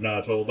now is not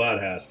a total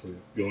badass for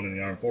going in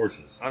the armed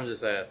forces. I'm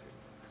just asking.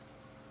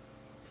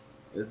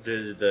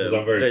 Because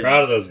I'm very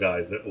proud of those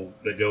guys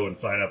that go and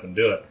sign up and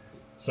do it.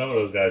 Some of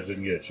those guys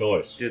didn't get a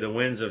choice. Do the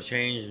winds of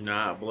change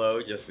not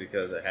blow just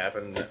because it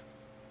happened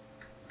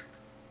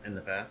in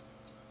the past?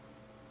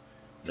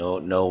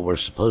 No, we're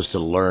supposed to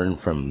learn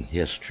from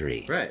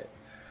history. Right.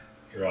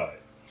 Right.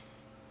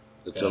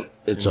 It's Yeah. a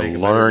it's You a make a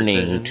better learning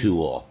decision.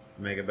 tool.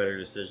 Make a better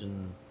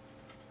decision,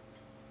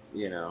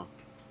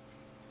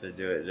 to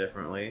do it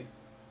differently,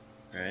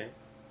 right?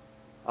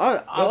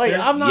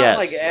 I'm not Yes,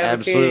 like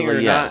advocating absolutely, or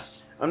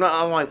yes. I'm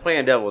like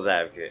playing devil's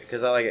advocate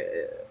because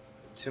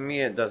to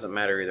me it doesn't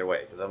matter either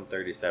way because I'm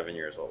 37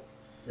 years old.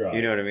 Right.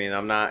 You know what I mean?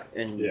 I'm not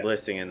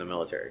enlisting in the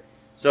military,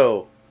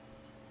 so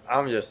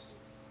I'm just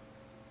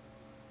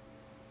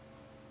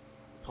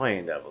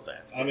playing devil's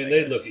advocate. I mean,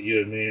 they'd look at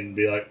you and me and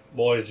be like,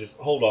 boys, just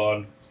hold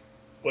on.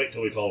 Wait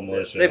till we call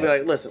militia. They'd be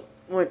like, listen,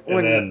 when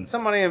then-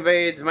 somebody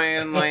invades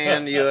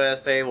mainland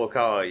USA, we'll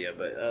call you.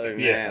 But other than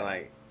Yeah.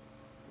 that,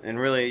 and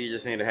really, you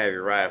just need to have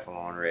your rifle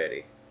on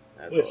ready.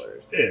 That's which all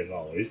there is. is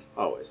always.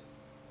 Always.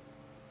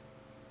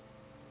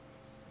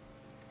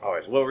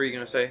 What were you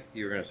going to say?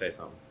 You were going to say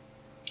something.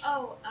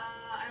 Oh,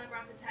 I remember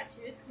on the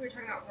tattoos because we were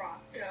talking about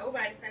Roscoe,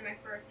 but I decided my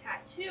first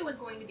tattoo was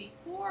going to be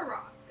for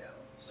Roscoe.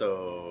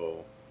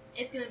 So,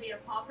 It's going to be a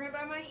paw print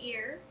by my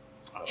ear,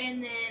 Oh.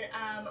 and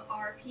then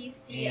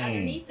RPC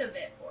underneath of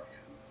it for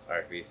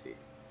him. RPC.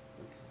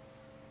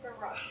 For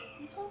Roscoe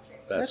Compulsory.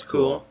 That's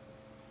cool.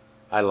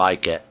 I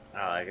like it.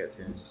 I like it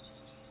too.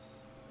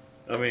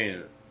 I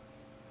mean,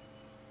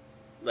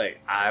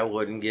 I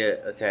wouldn't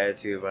get a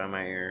tattoo by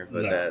my ear,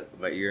 but No.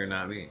 but you're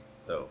not me.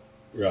 So,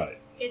 Right.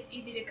 It's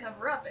easy to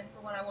cover up, and for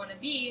what I want to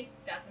be,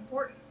 that's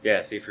important.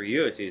 yeah, see, for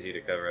you, it's easy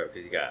to cover up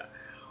because you got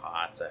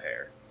lots of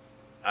hair.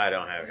 I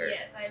don't have hair.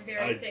 Yes, I have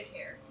very thick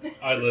hair.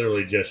 I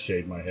literally just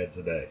shaved my head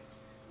today.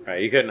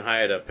 Right, you couldn't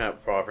hide a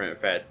paw print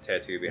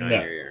tattoo behind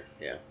No. your ear.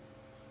 Yeah.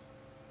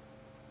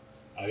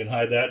 I can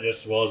hide that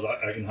just as well as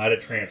I can hide a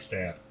tramp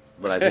stamp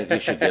But I think you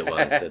should get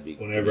one. That'd be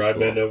whenever that'd I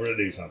be bend cool. over to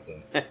do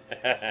something.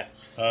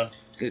 Huh?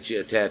 Get you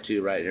a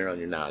tattoo right here on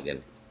your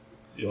noggin.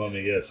 You want me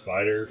to get a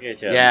spider?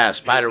 Get you, Yeah,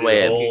 spider Get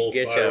web. the whole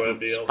Get spider you- web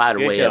deal? Spider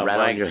get you web a right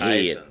on Mike your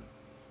Tyson. head.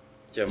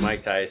 Get you a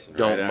Mike Tyson.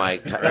 Don't right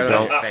Mike on, Ty- right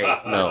don't- on your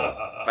face.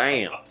 No.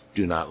 Bam.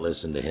 Do not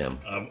listen to him.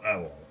 I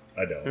won't.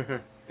 I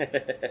don't.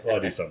 Well, I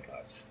do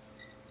sometimes.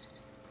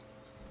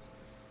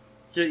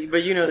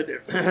 But you know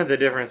the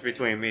difference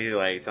between me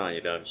telling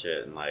you dumb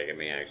shit and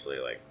me actually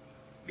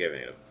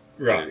giving you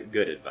Right.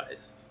 good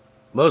advice.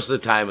 Most of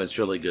the time, it's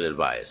really good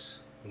advice.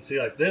 And see,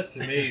 this to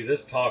me,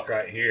 this talk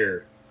right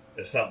here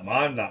is something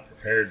I'm not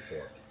prepared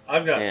for.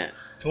 I've got Yeah,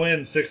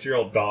 twin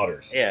 6-year-old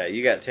daughters. yeah.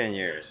 You got 10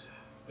 years.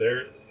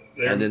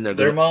 And then they're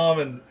their gonna-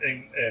 mom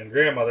and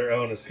grandmother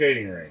own a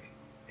skating rink,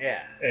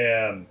 Yeah.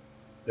 and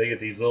they get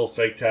these little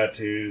fake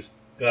tattoos,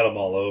 got them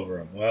all over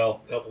them.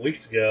 Well, a couple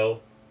weeks ago,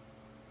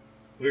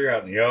 we were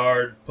out in the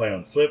yard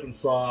playing slip and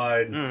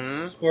slide,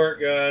 Mm-hmm. squirt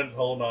guns,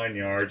 whole 9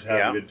 yards, having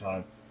Yeah. a good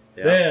time.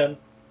 Yeah. Then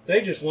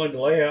they just wanted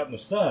to lay out in the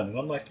sun, and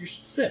I'm like, "You're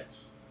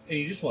 6, and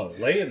you just want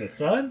to lay in the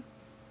sun?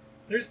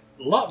 There's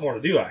a lot more to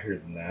do out here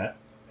than that."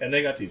 And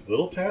they got these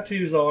little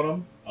tattoos on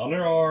them, on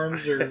their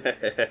arms or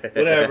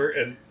whatever.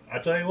 And I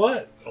tell you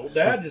what, old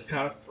Dad just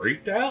kind of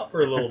freaked out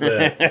for a little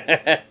bit.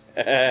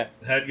 Had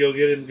to go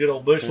get him a good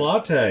old bush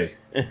latte.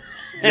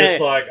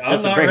 Just like, I'm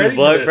Just to not bring ready the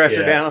blood for this pressure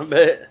yet. down a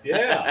bit.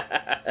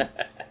 Yeah.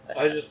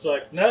 I was just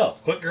like, no,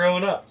 quit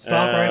growing up.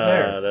 Stop right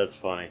there. That's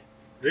funny.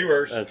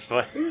 Reverse. That's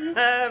funny.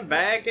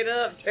 Back it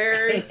up,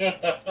 Terry.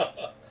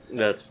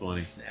 That's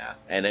funny. Yeah,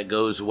 and it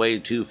goes way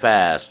too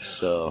fast.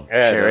 So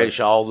Yeah, it cherish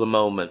all the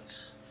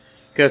moments.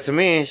 Because to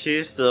me,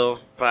 she's still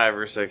 5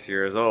 or 6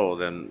 years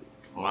old in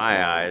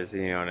my eyes.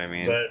 You know what I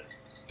mean? But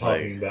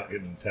talking about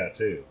getting a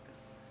tattoo.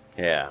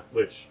 Yeah.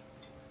 Which,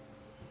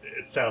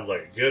 it sounds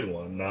like a good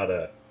one,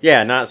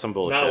 Yeah, not some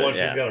bullshit. not one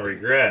she's going to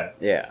regret.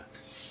 Yeah.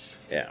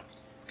 Yeah.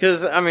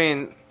 Because, I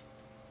mean,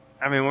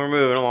 we're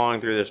moving along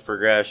through this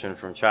progression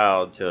from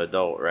child to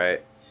adult,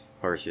 right?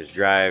 Where she's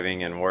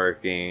driving and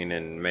working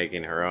and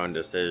making her own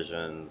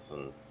decisions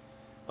and,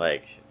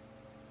 like...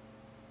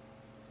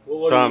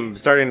 Well, So I'm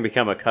starting to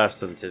become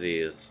accustomed to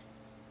these.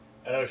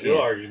 I know she'll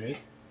argue me.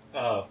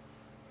 I'm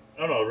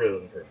not really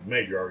looking for a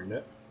major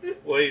argument.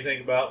 What do you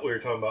think about, we were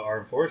talking about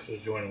armed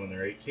forces joining when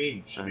they're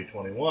 18, should be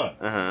 21.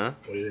 Uh-huh.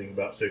 What do you think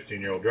about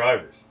 16-year-old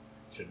drivers?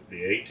 Should it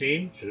be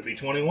 18? Should it be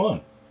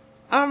 21?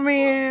 I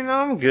mean,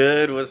 I'm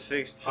good with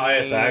 16.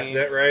 Highest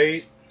accident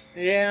rate?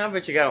 Yeah,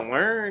 but you gotta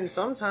learn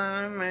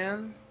sometime,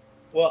 man.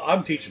 Well,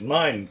 I'm teaching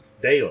mine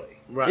daily.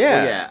 Right.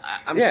 Yeah.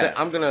 Well, yeah.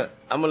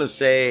 I'm gonna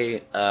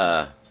say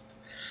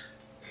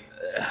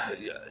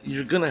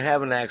you're gonna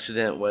have an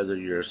accident whether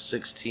you're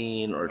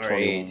 16 or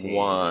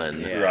 21,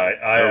 18. Yeah.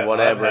 Right. or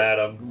whatever. I've had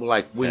 'em.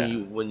 Like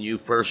when you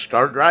first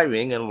start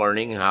driving and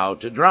learning how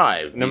to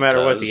drive. No matter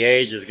what the because-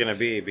 age is gonna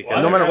be,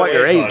 because No matter what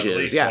your age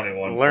is, yeah.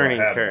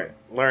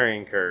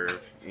 learning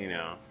curve, you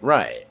know.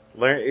 Right.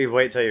 You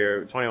wait till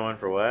you're 21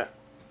 for what?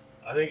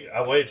 I think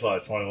I waited till I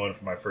was 21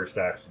 for my first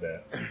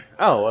accident.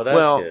 Oh, well,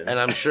 that's good. And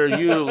I'm sure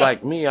you,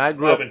 like me, I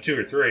grew Well, up. I've been 2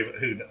 or 3, but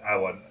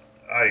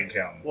I didn't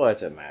count 'em. What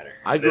does it matter?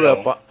 I grew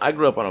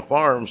up on a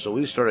farm, so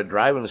we started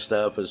driving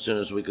stuff as soon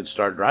as we could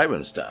start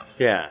driving stuff.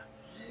 Yeah.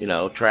 You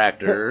know,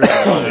 tractors.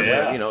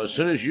 Yeah. You know, as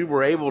soon as you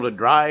were able to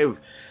drive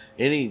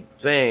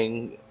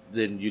anything,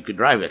 then you could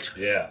drive it.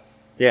 Yeah.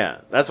 Yeah.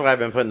 That's why I've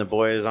been putting the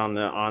boys on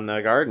the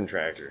garden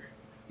tractor.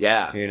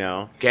 Yeah. You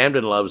know,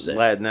 Camden loves it.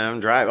 letting them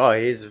drive. Oh,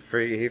 he's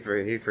free.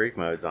 He freak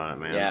modes on it,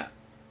 man. Yeah.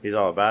 He's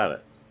all about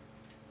it.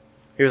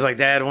 He was like,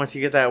 "Dad, once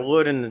you get that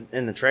wood in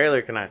the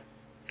trailer, can I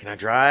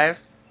drive?"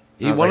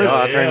 He I was wanted. like, "Oh,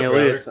 I'll Yeah, turn you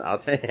brother. loose. I'll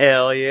take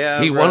hell yeah."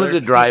 he brother." wanted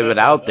to drive it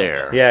out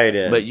there. Yeah, he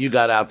did. But you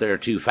got out there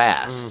too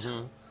fast.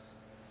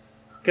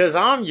 Because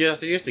I'm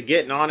just used to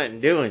getting on it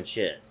and doing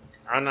shit.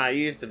 I'm not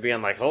used to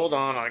being like, hold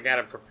on, I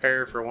gotta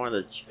prepare for one of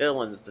the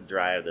chillins to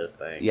drive this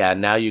thing. Yeah.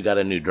 Now you got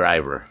a new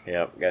driver.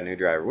 Yep, got a new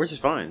driver, which is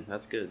fine.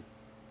 That's good.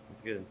 That's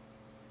good.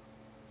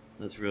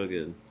 That's real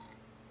good.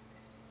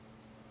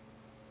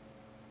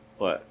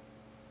 What?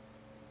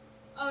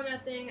 Oh,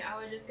 nothing.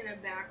 I was just gonna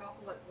back off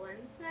of what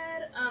Glenn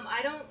said.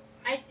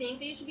 I think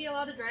that you should be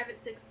allowed to drive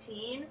at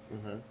 16,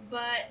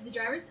 but the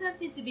driver's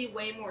test needs to be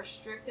way more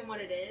strict than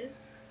what it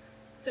is.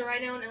 So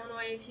right now in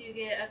Illinois, if you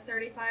get a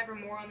 35 or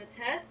more on the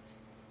test,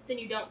 then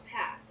you don't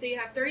pass. So you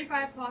have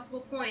 35 possible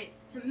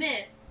points to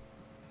miss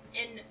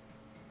and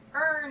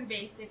earn,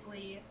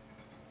 basically.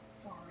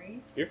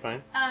 Sorry. You're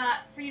fine.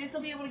 For you to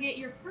still be able to get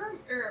your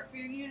for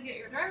you to get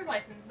your driver's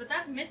license, but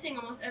that's missing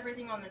almost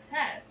everything on the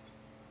test,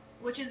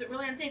 which is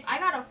really unsafe. I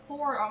got a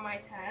 4 on my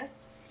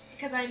test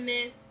because I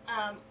missed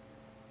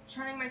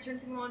turning my turn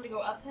signal on to go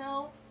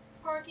uphill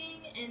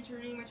parking and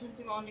turning my turn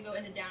signal on to go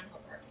into downhill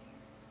parking.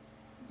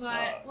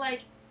 But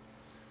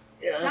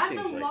Yeah, that's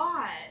a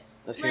lot.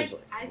 That seems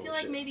Like, like I feel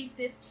like maybe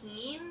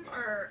 15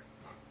 or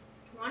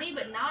 20,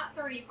 but not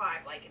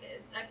 35 like it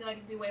is. I feel like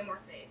it'd be way more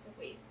safe if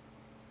we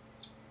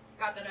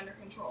got that under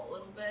control a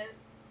little bit.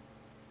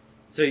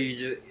 So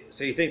you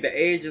think the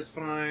age is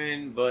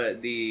fine,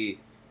 but the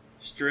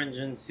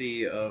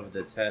stringency of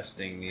the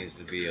testing needs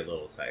to be a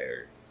little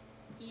tighter.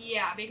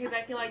 Yeah, because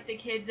I feel like the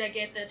kids that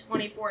get the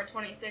 24 or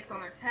 26 on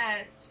their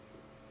test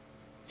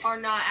are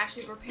not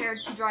actually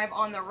prepared to drive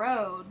on the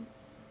road.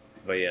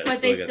 But yeah,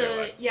 But they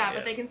still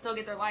but they can still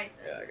get their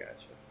license. Yeah, I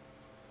gotcha.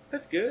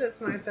 That's good.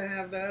 That's nice to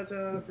have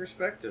that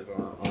perspective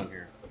on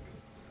here.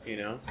 You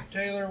know,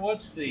 Taylor,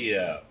 what's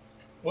the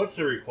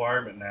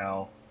requirement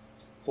now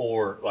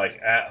for like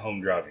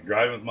at-home driving?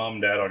 Driving with mom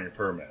and dad on your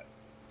permit.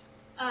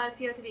 So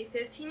you have to be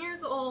 15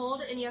 years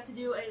old, and you have to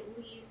do at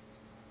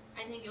least,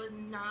 I think it was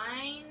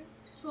 9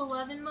 to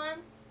 11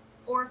 months,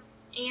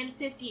 and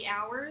 50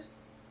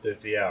 hours.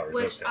 50 hours.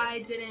 Which okay. I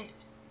didn't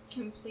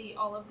complete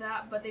all of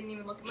that, but they didn't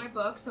even look at my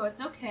book, so it's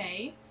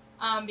okay.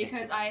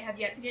 Because I have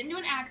yet to get into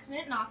an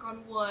accident, knock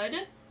on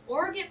wood,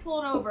 or get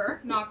pulled over,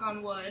 knock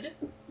on wood.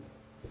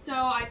 So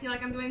I feel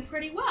like I'm doing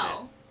pretty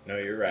well. know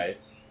your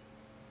rights.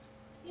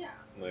 Yeah.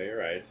 Know your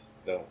rights.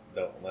 Don't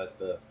let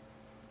the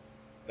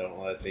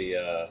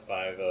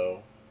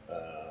 5-0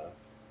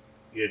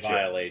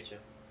 violate you.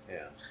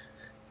 Yeah.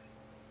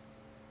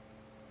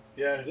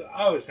 Yeah, 'cause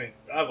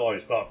I've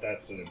always thought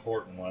that's an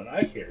important one.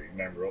 I can't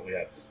remember what we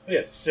had. We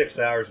had 6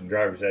 hours in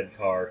driver's ed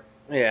car.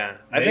 Yeah,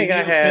 Maybe I think I it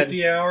was had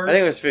 50 hours. I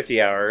think it was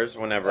 50 hours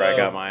whenever I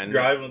got mine.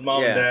 Driving with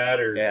mom and dad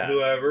or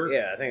whoever.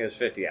 Yeah, I think it was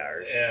 50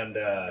 hours. And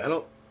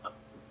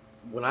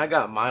When I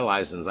got my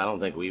license, I don't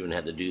think we even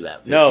had to do that.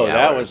 50 No,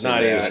 that hours. was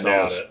not It even was I just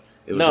doubt all- it.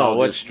 It was no, all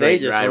what just they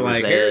straight just were driver's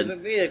like, ed. here's a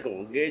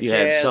vehicle. Get You your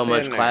had so ass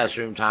much in there.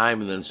 classroom time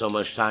and then so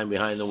much time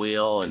behind the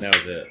wheel. And That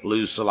was it.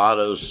 Lou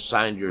Salato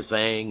signed your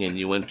thing and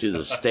you went to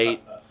the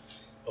state.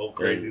 Oh,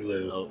 crazy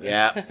Lou. Oh,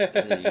 yeah.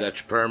 And you got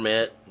your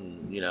permit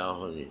and,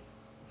 and you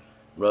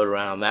rode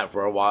around that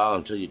for a while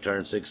until you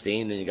turned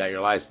 16. Then you got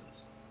your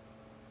license.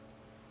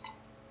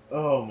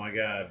 Oh my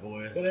God,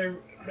 boys! But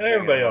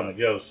everybody on the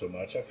go so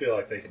much. I feel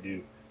like they could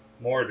do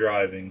more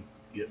driving,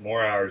 get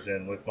more hours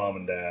in with mom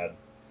and dad,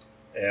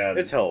 and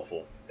It's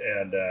helpful.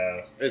 And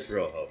It's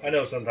real helpful. I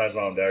know sometimes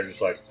mom and dad are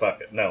just like,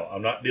 "Fuck it, no,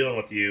 I'm not dealing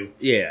with you.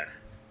 Yeah,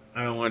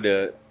 I don't want to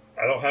do it.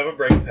 I don't have a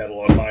brake pedal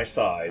on my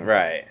side."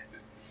 Right.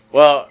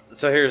 Well,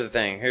 so here's the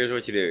thing. Here's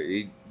what you do.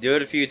 You do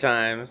it a few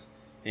times,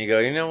 and you go,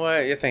 you know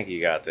what? You think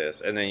you got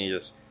this, and then you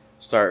just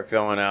start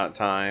filling out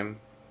time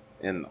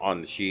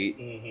on the sheet.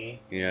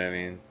 Mm-hmm. You know what I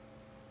mean?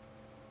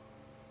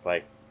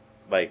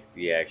 Like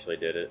you actually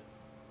did it.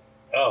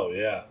 Oh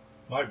yeah,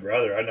 my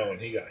brother. I know when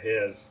he got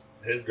his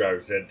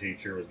driver's ed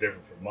teacher was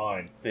different from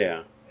mine,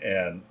 Yeah.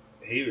 and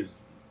his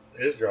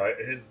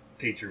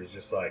teacher was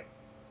just like,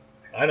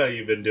 "I know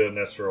you've been doing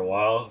this for a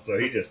while," so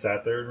he just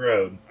sat there and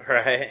rode.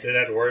 Right. Didn't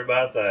have to worry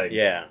about a thing.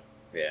 Yeah.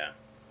 Yeah.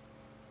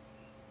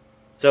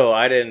 So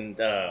we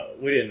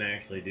didn't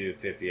actually do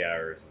 50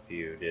 hours with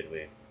you, did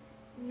we?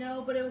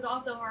 No, but it was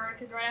also hard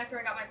because right after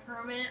I got my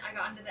permit, I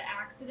got into the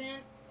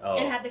accident Oh.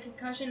 and had the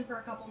concussion for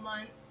a couple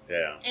months.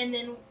 Yeah. And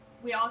then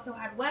we also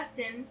had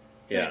Weston.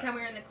 So Yeah. every time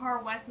we were in the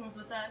car, Weston was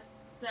with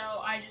us. So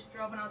I just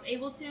drove when I was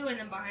able to, and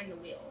then behind the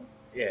wheel.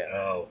 Yeah.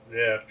 Oh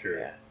yeah, true.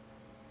 Yeah.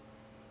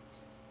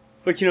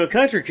 But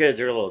country kids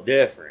are a little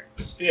different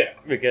Yeah.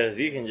 because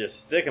you can just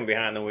stick them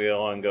behind the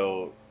wheel and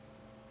go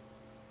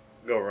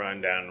run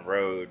down the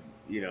road,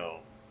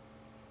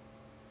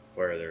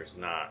 where there's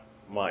not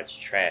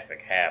much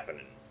traffic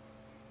happening,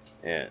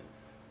 and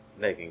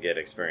they can get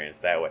experience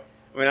that way.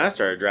 I mean, I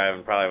started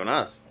driving probably when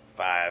I was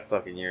 5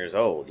 fucking years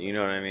old. You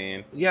know what I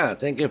mean? Yeah,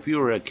 think if you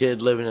were a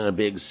kid living in a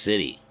big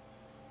city,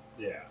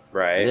 Yeah.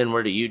 Right. then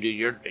where do you do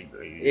your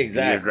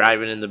Exactly. You're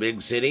driving in the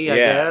big city, I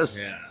Yeah. guess.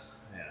 Yeah.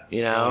 You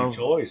It's the only know,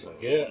 choice.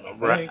 I get. I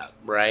right? think.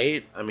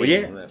 Right. I mean, Well,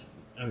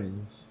 yeah. I mean,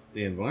 it's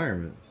the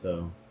environment.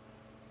 So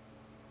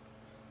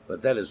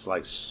but that is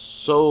like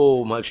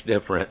so much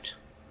different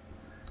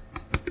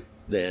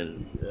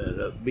than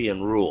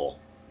being rural.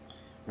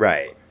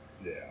 Right.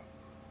 Yeah.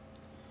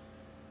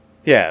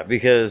 Yeah,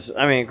 because,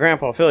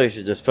 Grandpa Philly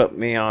should just put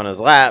me on his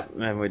lap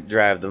and we'd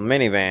drive the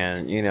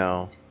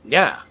minivan,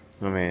 Yeah.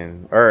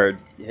 or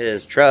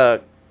his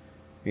truck,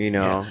 and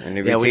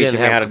he'd be teaching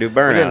me how to do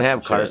burnouts. We didn't have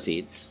and car shit.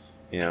 seats.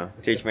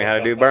 Teach me how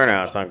to do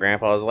burnouts on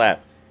Grandpa's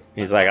lap.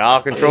 He's like,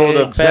 I'll control the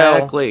pedal.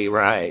 Exactly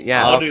right.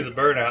 Yeah. I'll do the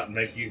burnout and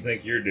make you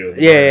think you're doing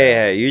it.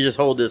 Yeah. You just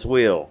hold this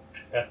wheel.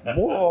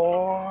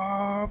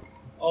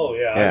 Oh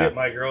yeah, Yeah. I get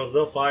my girls.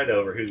 They'll fight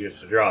over who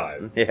gets to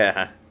drive.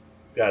 Yeah,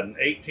 Got an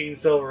 18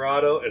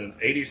 Silverado and an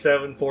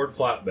 87 Ford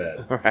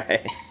flatbed,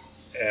 right.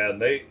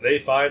 and they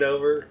fight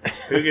over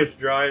who gets to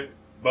drive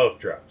both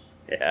trucks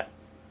Yeah,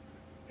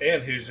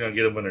 and who's going to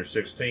get them when they're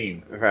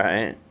 16.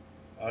 right.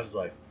 I was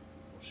like,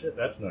 well, shit,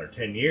 that's another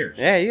 10 years.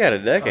 Yeah, you got a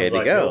I decade was to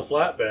like, go. little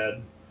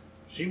flatbed,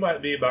 she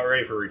might be about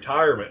ready for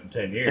retirement in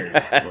 10 years.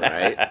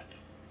 Right.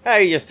 How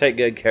you just take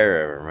good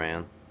care of her,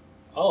 man.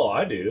 Oh,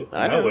 I do.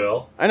 I I know.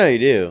 will. I know you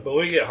do. But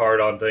we get hard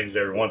on things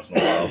every once in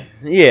a while.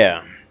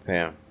 Yeah.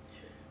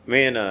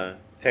 Me and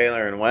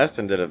Taylor and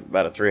Weston did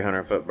about a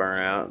 300-foot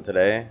burnout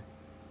today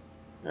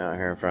out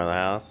here in front of the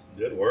house.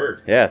 Good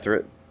work. Yeah,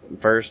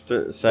 first,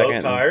 second.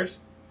 Both tires?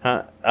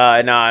 Huh?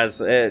 No,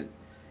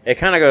 it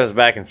kind of goes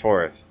back and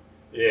forth.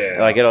 Yeah.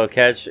 Like it'll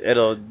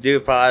do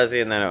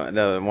posi and then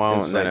it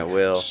won't, and then it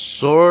will.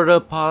 Sort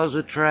of pause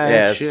traction.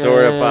 Yeah, it's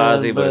sort of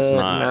posi, but it's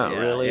not. Yeah,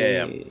 really.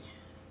 yeah.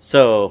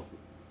 So,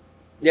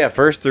 yeah,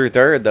 first through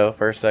third though,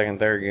 first, second,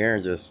 third gear,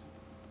 just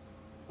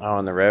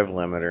on the rev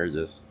limiter,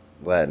 just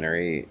letting her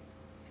eat.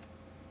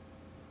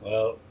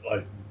 Well,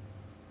 like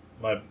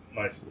my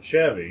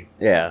Chevy,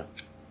 Yeah,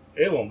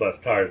 it won't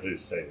bust tires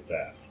loose to save its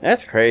ass.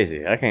 that's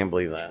crazy. I can't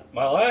believe that.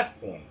 My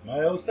last one,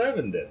 my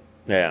 07 did.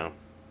 Yeah.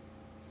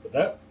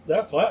 But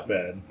that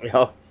flatbed,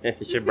 Oh,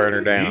 it should burn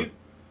her down.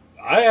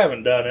 I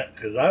haven't done it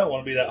because I don't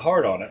want to be that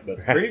hard on it. But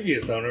the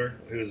previous owner,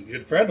 who was a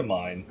good friend of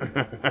mine,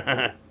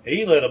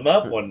 he lit them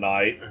up one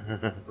night,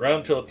 run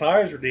until the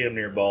tires were damn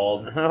near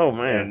bald, Oh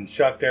man. and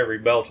shucked every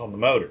belt on the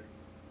motor.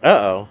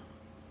 Uh-oh.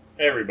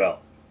 Every belt.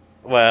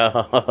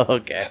 Well,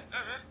 okay.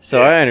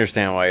 So I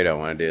understand why you don't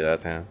want to do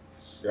that then.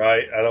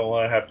 Right? I don't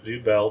want to have to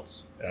do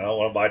belts, and I don't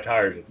want to buy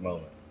tires at the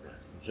moment.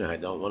 I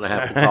don't want to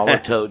have to call a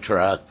tow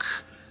truck.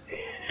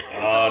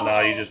 Oh, no,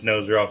 you just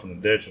nose her off in the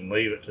ditch and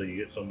leave it till you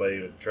get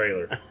somebody with a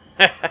trailer.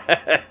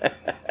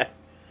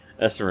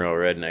 That's some real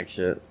redneck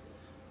shit.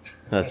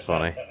 That's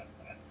funny.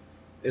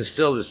 It's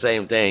still the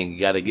same thing. You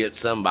got to get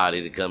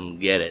somebody to come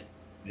get it.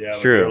 Yeah,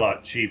 but True. they're a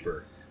lot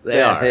cheaper. They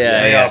Yeah, are.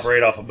 yeah, They yeah.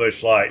 operate off a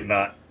Busch Light,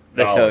 not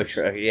The tow dollars.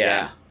 truck,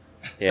 yeah.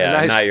 A Yeah,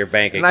 nice- not your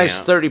bank account.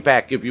 Nice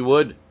 30-pack, if you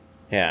would.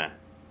 Yeah.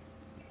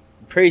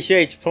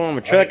 Appreciate you pulling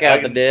my truck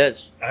out the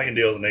ditch. I can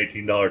deal with an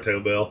 $18 tow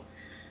bill.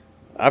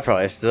 I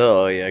probably still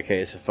owe you a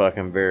case of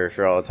fucking beer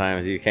for all the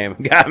times you came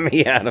and got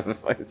me out of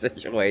fucking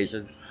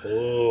situations.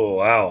 Oh,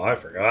 wow. I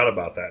forgot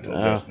about that till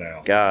just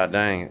now. God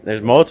dang.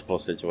 There's multiple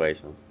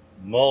situations.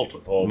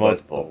 Multiple.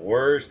 Multiple. But the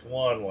worst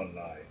one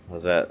night.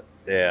 Was that?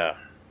 Yeah.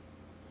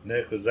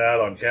 Nick was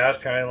out on Cass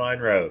County Line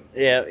Road.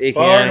 Yeah, E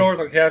Far County. north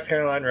on Cass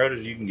County Line Road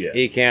as you can get.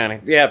 E County.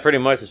 Yeah, pretty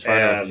much as far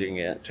north And as you can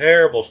get.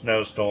 Terrible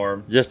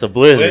snowstorm. Just a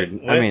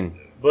blizzard.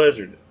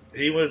 Blizzard.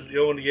 He was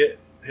going to get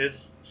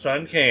his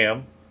son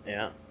Cam,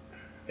 Yeah.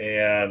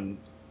 and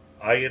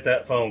I get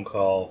that phone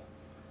call.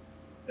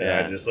 And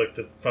Yeah. I just looked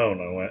at the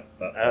phone. I went,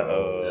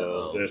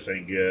 Uh-oh. this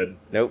ain't good.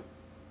 Nope.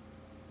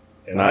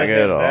 And Not I good at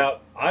headed all.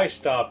 out. I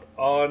stopped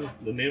on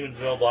the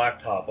Newmansville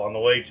Blacktop on the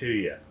way to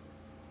you.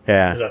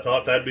 Yeah. Because I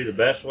thought that'd be the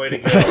best way to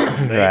go.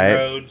 Main Right.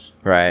 roads,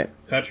 Right.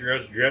 country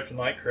roads drifting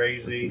like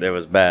crazy. It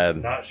was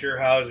bad. Not sure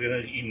how I was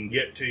going to even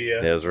get to you.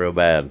 It was real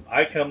bad.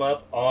 I come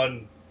up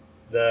on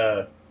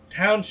the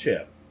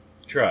township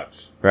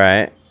trucks.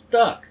 Right.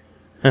 Stuck.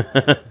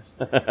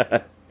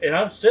 And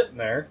I'm sitting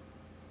there.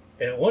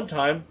 And at one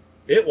time,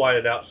 it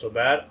whited out so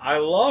bad, I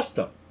lost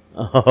them.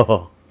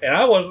 Oh. And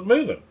I wasn't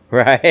moving.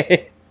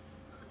 Right.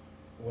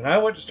 When I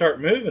went to start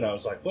moving, I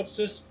was like, what's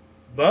this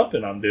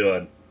bumping I'm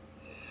doing?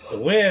 The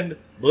wind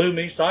blew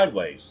me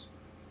sideways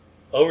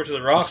over to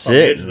the rocks on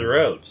the edge of the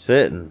road.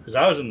 Sitting. Because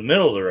I was in the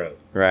middle of the road.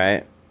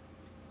 Right.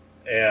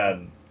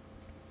 And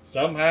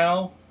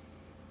somehow,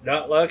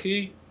 not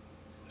lucky,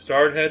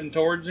 started heading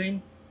towards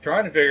him,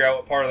 trying to figure out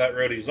what part of that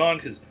road he was on.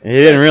 Because He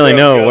didn't really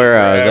know where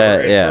I was at.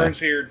 It Yeah. turns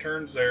here,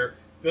 turns there.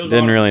 Goes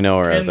Didn't on really know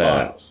where I 10 was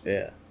miles.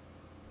 at.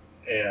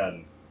 Yeah.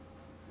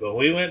 But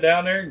we went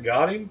down there and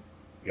got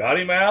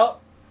him out.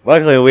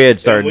 Luckily, we had And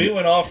we started.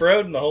 went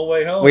off-roading the whole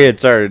way home. We had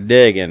started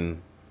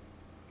digging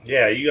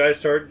Yeah, you guys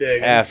started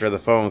digging. after the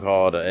phone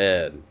call to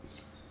Ed.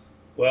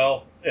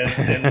 Well, and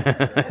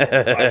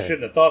I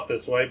shouldn't have thought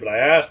this way, but I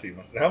asked him.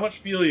 I said, how much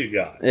fuel you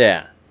got?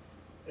 Yeah.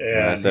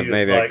 And I said he was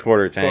maybe like, a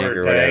quarter tank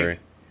or whatever,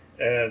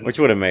 And which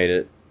would have made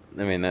it.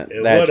 I mean, that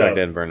It truck would've.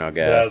 didn't burn no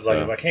but I gas. was like,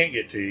 So. if I can't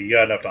get to you, you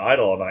got enough to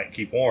idle all night and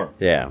keep warm.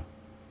 Yeah.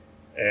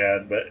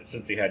 But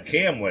since he had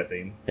Cam with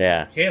him,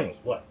 Yeah. Cam was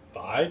what,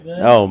 5 then?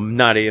 Oh,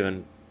 not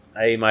even.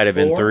 He might have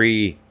been 4?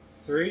 3.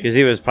 3? Because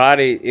he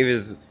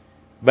was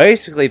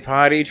basically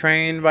potty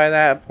trained by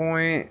that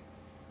point.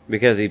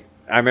 Because I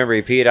remember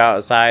he peed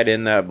outside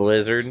in that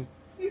blizzard.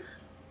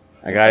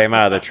 I got him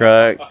out of the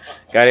truck.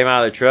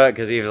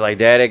 Because he was like,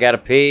 Daddy, I gotta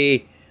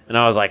pee. And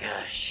I was like,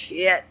 oh,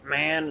 shit,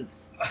 man.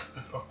 It's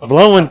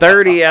blowing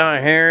 30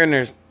 out here and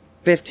there's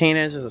 15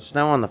 inches of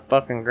snow on the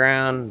fucking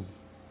ground.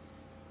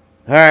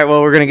 All right,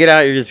 well, we're going to get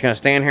out. You're just going to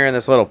stand here in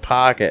this little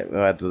pocket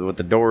with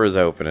the doors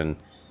open. And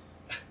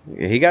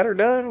he got her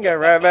done, got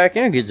right back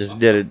in. He just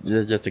did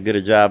just as good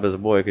a job as a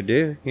boy could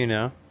do, you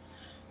know.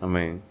 I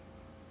mean,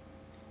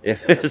 it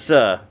was,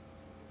 that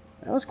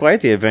was quite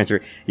the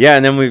adventure. Yeah,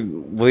 and then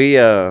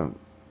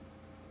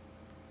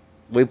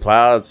we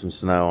plowed some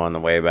snow on the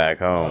way back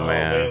home,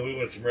 man. We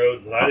went some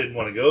roads that I didn't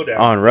want to go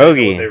down. On because I didn't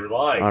know Rogie. what they were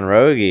like. On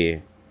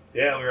Rogie.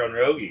 Yeah, we were on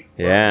Rogie.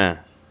 Yeah.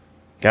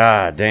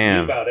 God You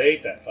damn. about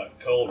ate that fucking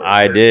culvert.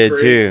 I or did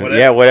creek, too. whatever.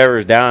 Yeah,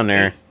 whatever's down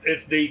there.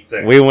 It's deep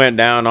there. We went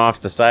down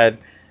off the side.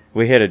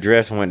 We hit a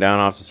drift and went down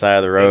off the side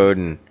of the road,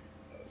 and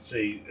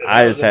See,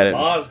 I that just was in had the it-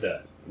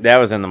 Mazda. that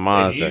was in the And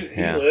Mazda. he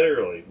Yeah.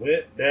 literally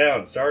went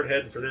down, started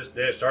heading for this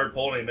ditch, started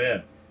pulling him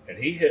in, and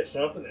he hit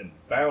something and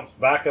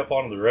bounced back up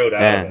onto the road out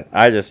of Yeah. it.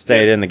 I just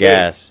stayed in the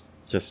gas.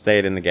 Just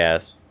stayed in the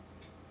gas.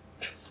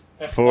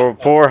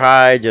 Four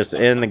high, just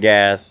in the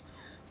gas.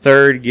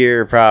 Third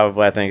gear,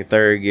 probably. I think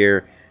third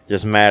gear,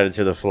 just matted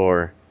to the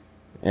floor,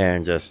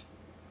 and just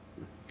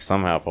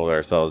somehow pulled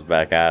ourselves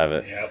back out of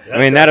it. Yeah, I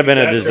mean, that'd have been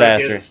a that truck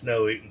disaster. is a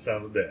snow-eating son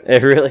of a bitch.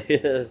 It really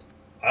is.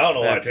 I don't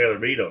know why Taylor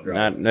B don't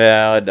drive.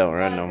 No, it don't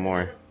run no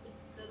more. It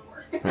doesn't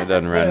work. It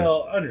doesn't run.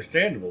 Well,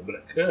 understandable, but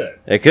it could.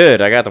 It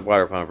could. I got the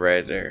water pump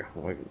right there.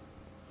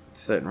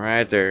 Sitting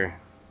right there.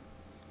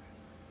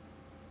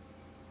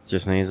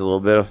 Just needs a little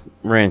bit of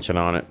wrenching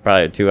on it.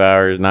 Probably 2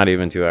 hours, not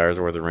even 2 hours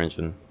worth of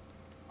wrenching.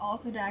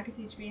 Also, Dad could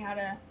teach me how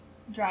to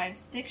drive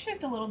stick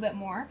shift a little bit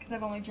more because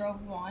I've only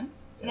drove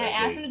once. And I Yeah,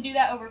 asked see. him to do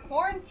that over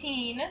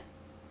quarantine,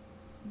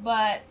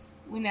 but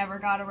we never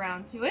got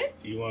around to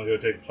it. You want to go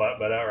take the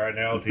flatbed out right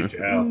now? I'll teach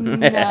you how.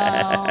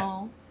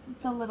 No,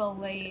 it's a little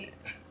late.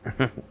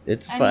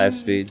 It's a I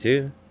 5-speed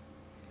too.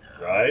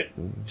 Right?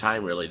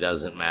 Time really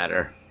doesn't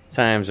matter.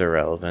 Time's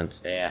irrelevant.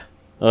 Yeah.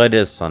 Well, it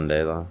is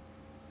Sunday though.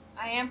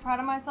 I am proud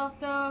of myself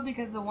though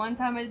because the one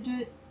time I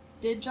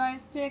did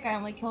drive stick, I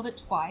only killed it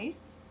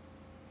twice.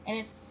 And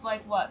it's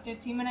like, what,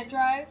 15-minute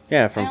drive?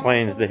 Yeah, I from only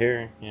Plains killed to it-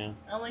 here. Yeah.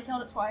 I only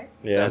killed it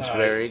twice. Yeah. That's Nice.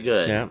 very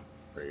good Yeah.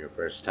 for your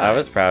first time. I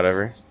was proud of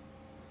her.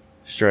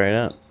 Straight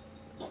up.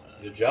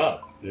 Good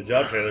job. Good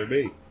job, Taylor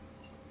B.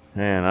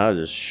 Man, I was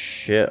just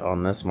shit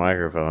on this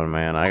microphone,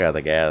 man. I got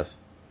the gas.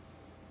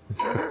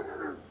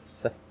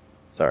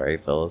 Sorry,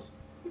 Phyllis.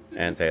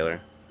 And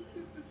Taylor.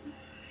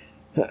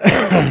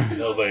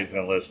 Nobody's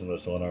going to listen to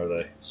this one, are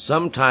they?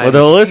 Sometimes. Well,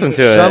 they'll listen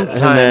to it.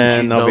 Sometimes and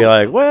then you they'll be don't-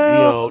 like,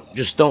 well.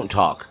 just don't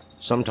talk.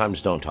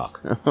 Sometimes don't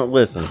talk.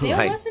 Listen. They'll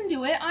Right. listen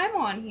to it. I'm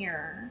on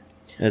here.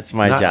 It's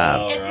my Not- job.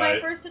 All It's my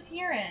right. first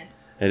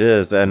appearance. It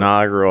is the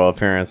inaugural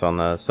appearance on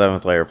the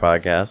 7th Layer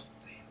podcast.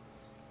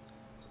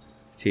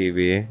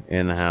 TV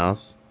in the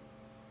house.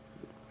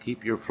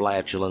 Keep your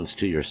flatulence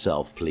to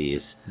yourself,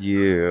 please.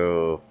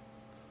 You.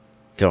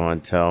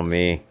 Don't tell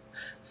me.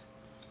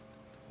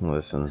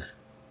 Listen,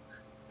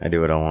 I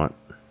do what I want.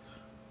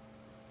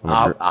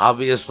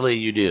 Obviously,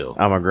 you do.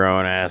 I'm a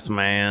grown ass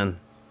man.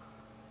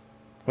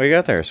 What you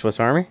got there? Swiss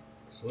Army?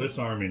 Swiss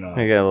Army knife.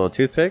 You got a little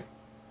toothpick?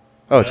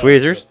 Oh, Yeah,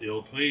 tweezers. the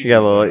old tweezers. You got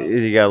a little.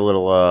 You got a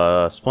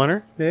little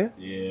splinter. Yeah.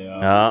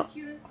 Yeah.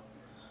 Cutest.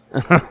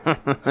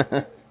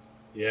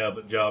 Yeah,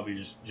 but job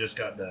you just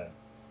got done.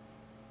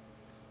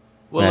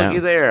 Well, Yeah. looky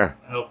there.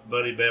 I helped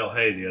Buddy bale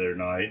hay the other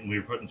night, and we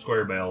were putting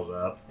square bales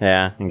up.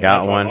 Yeah, and And got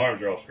that's why one. My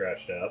arms are all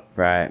scratched up.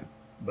 Right.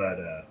 But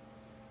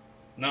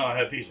no, I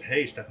had a piece of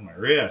hay stuck in my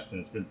wrist,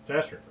 and it's been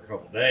festering for a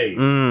couple days.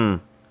 Mm.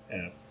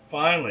 And it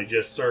finally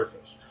just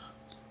surfaced,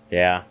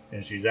 Yeah.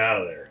 and she's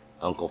out of there.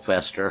 Uncle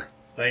Fester.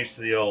 Thanks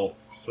to the old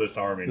Swiss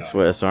Army The knife.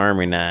 Swiss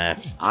Army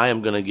knife. I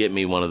am going to get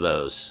me one of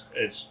those.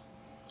 It's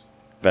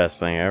Best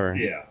thing ever.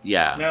 yeah.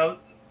 Yeah. Now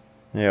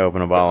You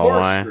open a the bottle of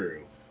wine.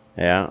 corkscrew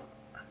Yeah.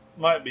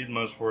 might be the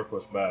most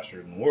worthless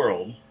bastard in the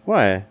world.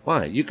 Why?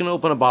 Why? You can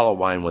open a bottle of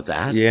wine with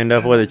that. You end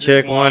up with a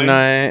chick one Wine.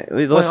 night.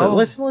 Well-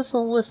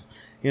 Listen.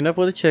 You end up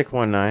with a chick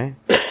one night.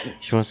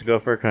 She wants to go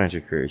for a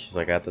country cruise. She's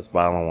like, I got this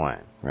bottle of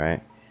wine,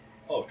 right?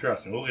 Oh,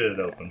 trust me, we'll get it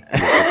open. You're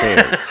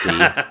prepared, see?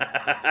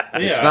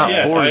 It's not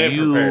for I am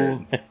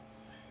you.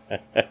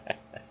 prepared.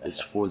 It's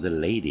for the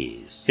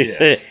ladies.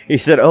 He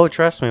said, oh,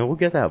 trust me, we'll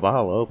get that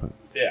bottle open.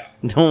 Yeah,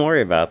 Don't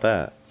worry about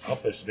that. I'll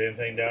push the damn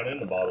thing down in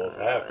the bottle if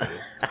I have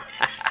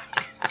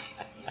to.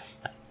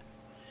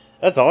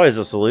 That's always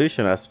a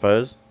solution, I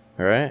suppose.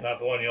 Right? Not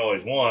the one you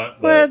always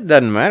want, Well, but it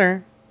doesn't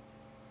matter.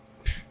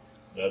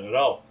 doesn't at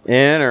all.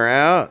 In or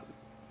out.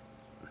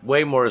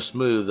 Way more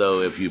smooth,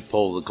 though, if you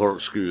pull the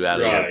corkscrew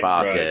out of your Right,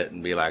 pocket right.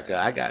 and be like,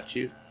 I got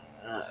you.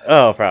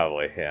 Oh,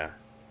 probably, yeah.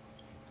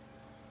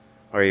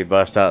 Or you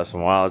bust out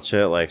some wild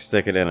shit, like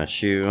stick it in a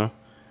shoe,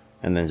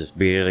 and then just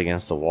beat it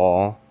against the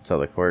wall until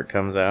the cork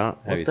comes out.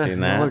 Have you seen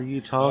that? What are you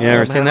talking You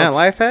never about? seen that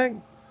life hack?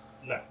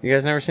 No, You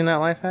guys never seen that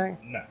life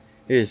hack? no.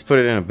 You just put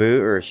it in a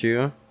boot or a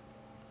shoe,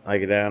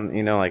 like down,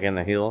 like in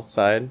the heel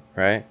side,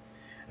 right?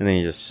 And then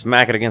you just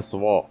smack it against the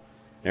wall.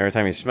 And every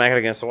time you smack it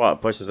against the wall,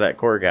 it pushes that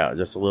cork out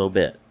just a little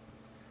bit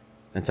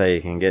until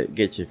you can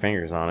get your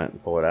fingers on it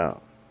and pull it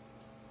out.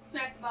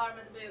 Smack the bottom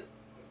of the boot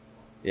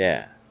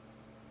Yeah.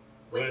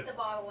 with With- the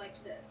bottle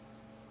like this.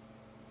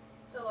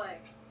 So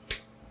like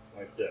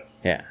This.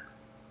 Yeah.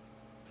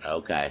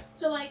 Okay.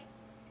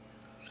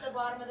 the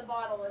bottom of the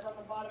bottle is on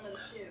the bottom of the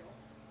shoe.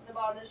 The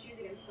bottom of the shoe's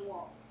against the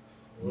wall.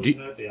 Wasn't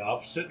that the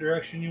opposite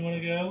direction you want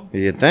to go?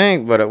 You'd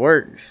think, but it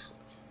works.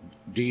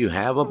 Do you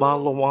have a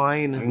bottle of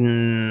wine?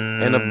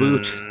 And a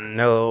boot?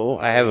 No,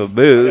 I have a I got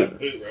boot. the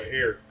boot right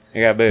here. I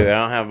got a boot. I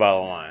don't have a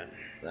bottle of wine.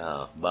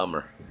 Oh,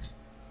 bummer.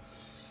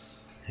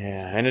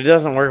 Yeah, and it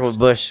doesn't work with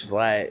Bush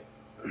Light.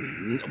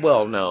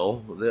 Well,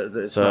 no. It's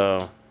not,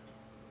 So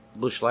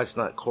Bush Light's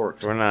not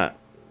corked. we're not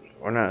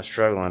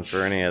struggling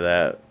for any of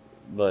that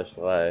Bush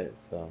Light.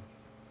 So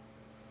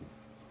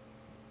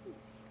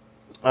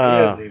He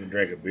hasn't even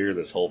drank a beer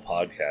this whole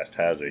podcast,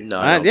 has he? No,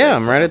 I don't yeah, think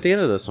I'm so. right at the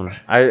end of this one.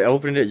 I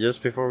opened it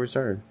just before we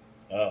started.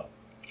 Oh.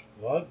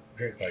 Well, I've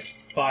drank like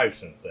 5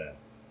 since then.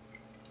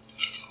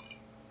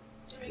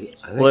 I think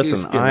Listen,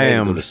 he's getting I ready to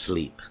am- go to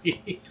sleep.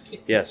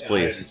 Yes, I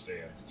please. understand.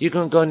 You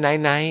gonna go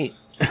night night?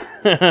 You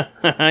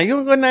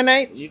gonna go night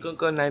night? You gonna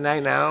go night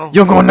night now?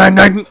 You gonna go night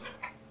night?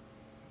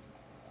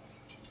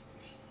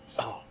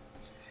 Oh,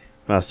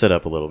 I'll sit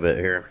up a little bit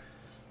here.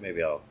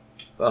 Maybe I'll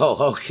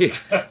Oh, okay.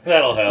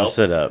 That'll help.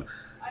 sit up.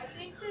 I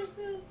think this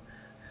is.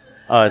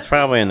 Oh, it's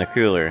probably in the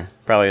cooler.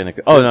 Probably in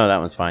the. Oh no, that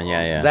one's fine.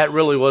 Yeah, yeah. That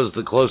really was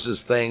the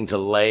closest thing to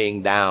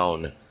laying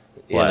down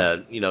in What?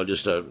 a,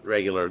 just a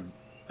regular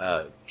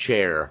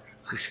chair.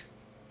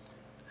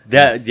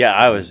 Yeah,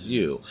 I was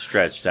You.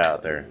 stretched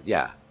out there.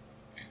 Yeah.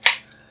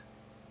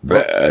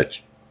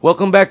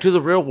 Welcome back to the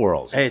real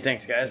world. Hey,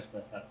 thanks, guys.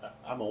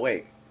 I'm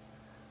awake.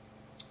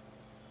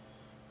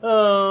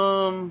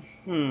 Well,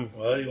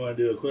 you want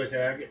to do a quick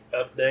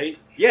update?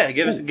 Yeah,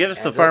 give us the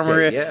Ag farmer.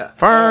 update, yeah.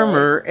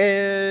 Farmer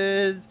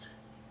Ed's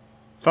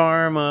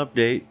farm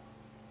update.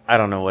 I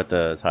don't know what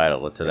the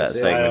title to that That's it.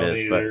 segment I don't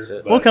is,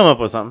 either, but we'll come up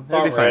with something.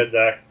 It'll be Farmer fine. Ed's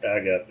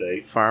ag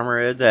update. Farmer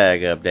Ed's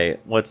ag update.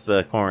 What's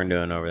the corn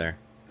doing over there?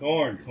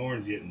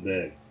 Corn's getting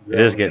big. It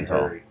is Growing getting in a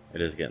tall. hurry.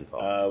 It is getting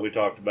tall. We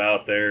talked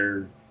about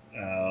there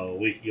a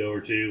week ago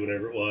or two,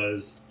 whatever it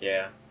was.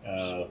 Yeah.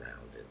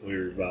 We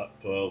were about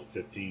 12,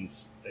 15,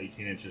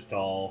 18 inches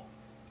tall.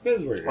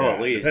 Depends where you're Oh, at.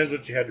 at least. Depends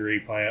what you had to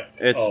replant.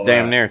 It's all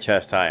damn that. near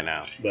chest high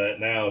now. But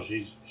now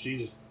she's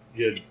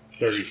good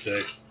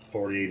 36,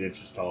 48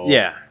 inches tall.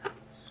 Yeah.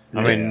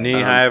 I mean, Yeah.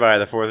 knee high by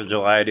the 4th of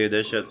July, dude.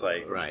 This shit's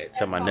like Right.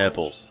 to my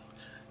nipples.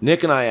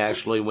 Nick and I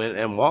actually went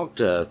and walked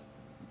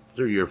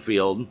through your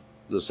field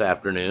this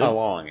afternoon.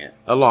 Along it.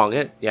 Along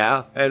it,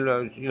 yeah.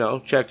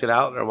 And, checked it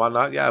out or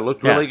whatnot. Yeah, it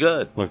looked really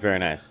good. Looked very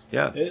nice.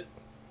 Yeah.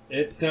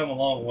 It's come a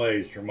long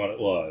ways from what it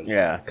was.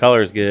 Yeah.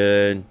 Color's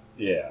good.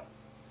 Yeah.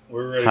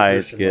 We're ready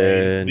High's for some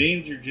good. rain.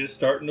 Beans are just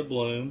starting to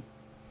bloom.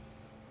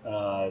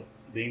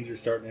 Beans are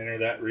starting to enter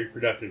that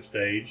reproductive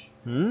stage,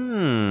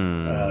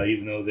 Mmm.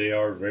 even though they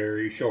are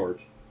very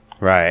short.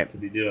 Right. to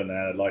be doing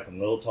that. I'd like them a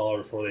little taller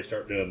before they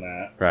start doing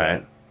that.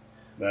 Right.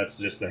 But that's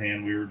just the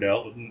hand we were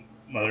dealt with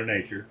Mother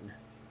Nature.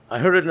 I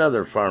heard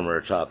another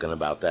farmer talking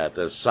about that.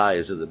 The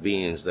size of the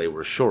beans, they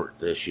were short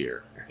this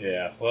year.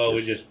 Yeah. Well,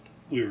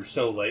 we were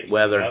so late.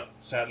 Weather. Up,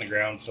 sat in the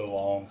ground so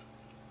long.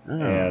 Oh.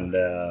 And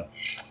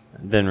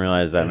Didn't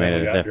realize that and made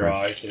then we a got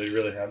difference. dry, so they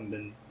really haven't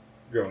been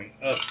growing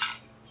up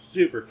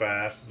super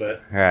fast,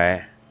 but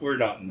Right. we're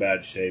not in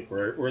bad shape.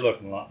 We're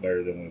looking a lot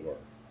better than we were.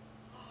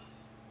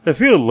 The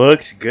field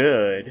looks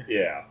good.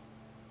 Yeah.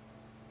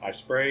 I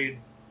sprayed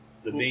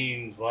the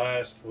beans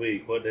last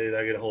week. What day did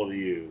I get a hold of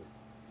you?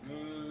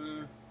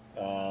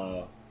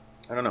 I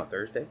don't know.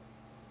 Thursday,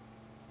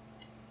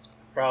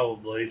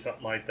 Probably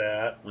something like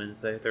that.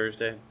 Wednesday,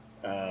 Thursday.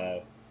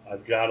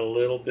 I've got a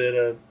little bit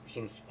of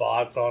some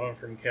spots on them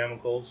from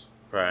chemicals.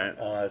 Right.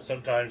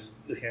 Sometimes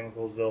the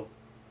chemicals they'll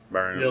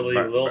Burn. leave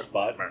a little burn,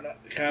 spot, burn.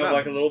 kind of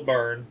like a little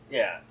burn.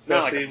 Yeah. It's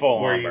not like Especially a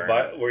full where on you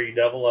burn. where you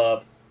double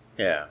up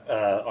Yeah.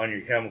 on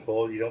your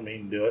chemical. You don't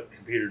mean to do it.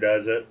 Computer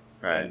does it.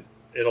 Right.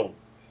 And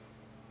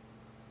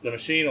the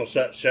machine will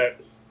shut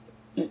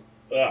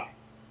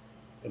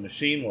the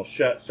machine will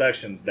shut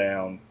sections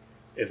down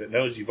if it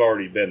knows you've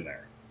already been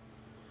there.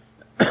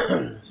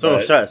 So it'll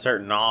But shut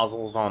certain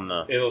nozzles on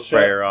the it'll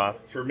sprayer off.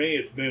 For me,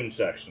 it's boom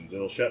sections.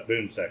 It'll shut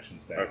boom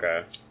sections down.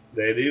 Okay.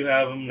 They do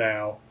have them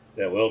now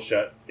that will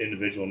shut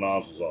individual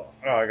nozzles off.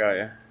 Oh, I got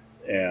you.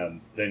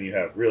 And then you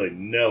have really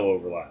no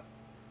overlap.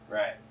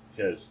 Right.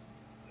 Because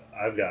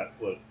I've got,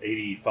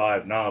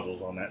 85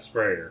 nozzles on that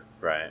sprayer.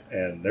 Right.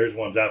 And there's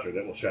ones out there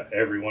that will shut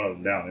every one of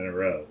them down in a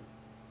row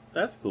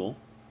That's cool.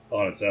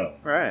 on its own.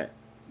 Right.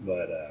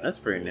 But That's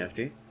pretty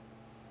nifty.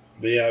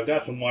 But yeah, I've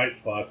got some white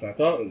spots, and I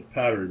thought it was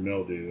powdery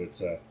mildew.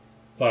 It's a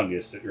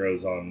fungus that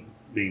grows on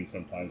beans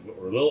sometimes, but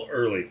we're a little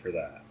early for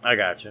that. I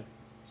got you.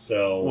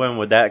 So When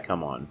would that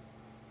come on?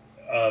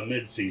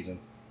 mid-season.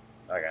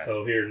 I got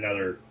So here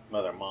another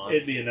month.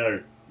 it'd be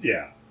another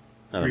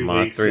another 3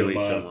 month, weeks 3 to a weeks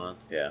to a month. month.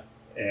 Yeah.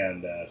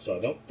 and so I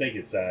don't think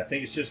it's that. I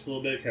think it's just a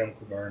little bit of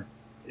chemical burn.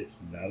 It's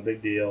not a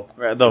big deal.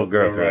 Right. They'll It'll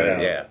grow grow through right it.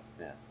 out. Yeah.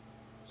 Yeah.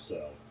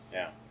 So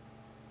Yeah.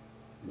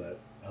 But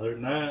other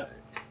than that,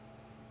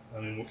 I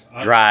mean,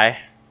 Dry.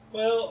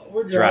 Well,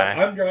 we're Dry.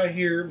 dry. I'm dry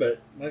here, but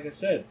like I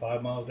said,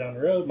 5 miles down the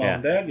road, Mom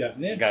and Dad got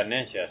an inch. Got an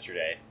inch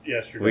yesterday.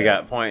 yesterday. We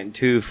got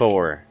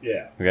 0.24.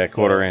 Yeah. We got a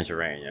quarter inch of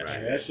rain Right,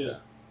 yesterday. that's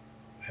just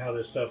how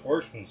this stuff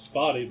works when it's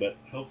spotty, but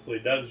hopefully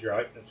Doug's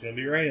right. It's going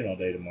to be raining all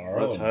day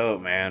tomorrow. Let's and-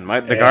 hope, man. The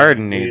and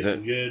garden we needs get it.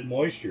 some good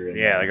moisture in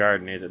Yeah, there. the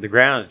garden needs it. The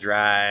ground's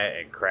dry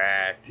and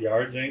cracked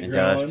Yards ain't and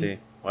growing. dusty.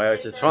 Well,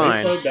 which is It's It's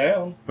fine. slowed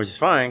down. Which is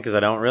fine because I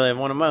don't really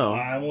want to mow.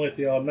 I'm with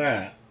you on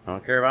that. I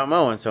don't care about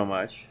mowing so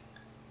much.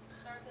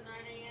 Starts at 9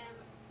 a.m.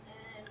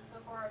 and so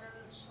far it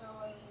doesn't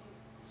show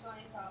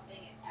any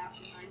stopping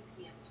after 9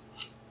 p.m.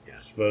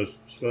 Supposed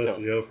So-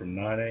 to go from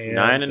 9 a.m.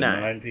 9 to to 9.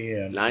 9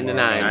 p.m. 9 to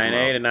tomorrow 9. Nine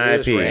A to tomorrow. 9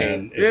 Just p.m. rain.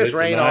 And if Just it's a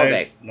rain all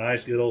day.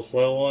 Nice, good old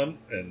slow one.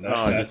 And Oh,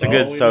 that's just a all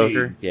good we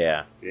soaker. need.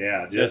 Yeah,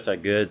 Yeah, just a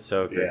good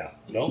soaker. yeah.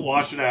 Don't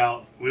wash it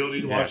out. We don't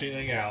need to wash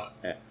anything out.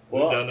 Yeah.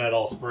 We've Well, done that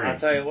all spring. I'll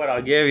tell you what.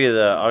 I'll give you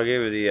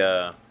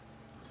the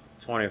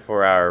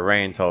 24-hour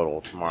rain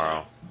total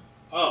tomorrow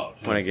Oh,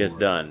 when it gets 24.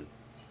 done.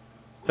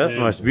 So that's the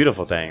Yeah. most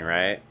beautiful thing,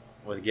 right?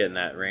 With getting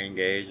that rain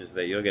gauge is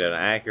that you'll get an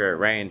accurate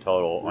rain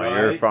total on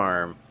your Right.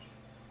 farm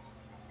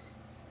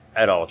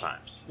at all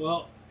times.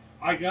 Well,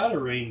 I got a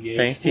rain gauge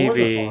Thanks, for TV.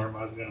 the farm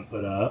I was going to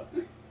put up,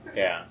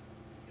 Yeah.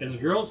 and the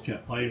girls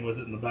kept playing with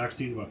it in the back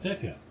seat of my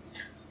pickup.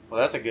 Well,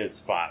 that's a good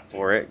spot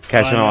for it.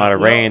 Catching I a lot of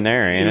know. rain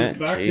there, ain't was it?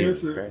 back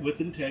Jesus there Christ. with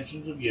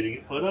intentions of getting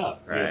it put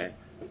up. Right.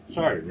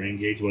 Sorry, rain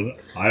gauge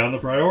wasn't high on the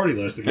priority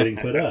list of getting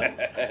put up.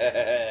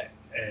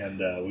 And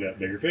we got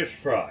bigger fish to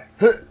fry.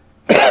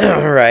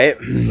 Right.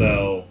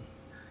 So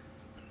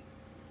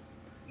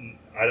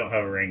I don't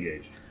have a rain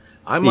gauge.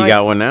 I You might,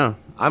 got one now.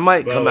 I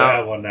might But come I have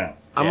out. one now.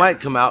 I might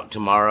come out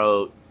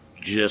tomorrow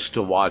just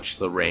to watch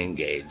the rain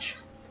gauge.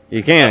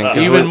 You can.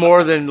 Even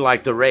more than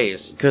like the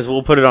race. Because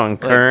we'll put it on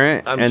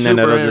current, I'm and then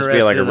super it'll just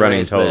be like a interested in the running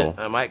race, total.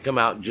 but I might come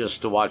out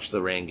just to watch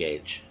the rain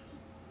gauge.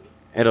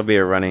 It'll be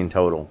a running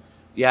total.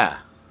 Yeah,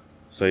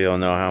 So you'll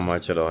know how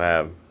much it'll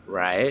have.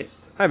 right.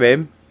 Hi,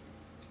 babe.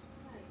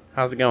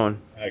 How's it going?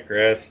 Hi,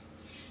 Chris.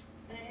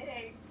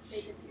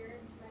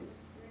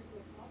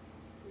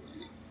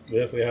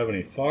 If we have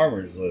any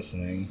farmers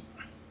listening,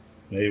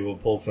 maybe we'll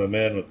pull some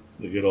in with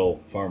the good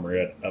old farmer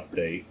ed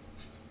update.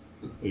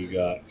 We've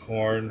got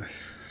corn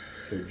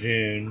for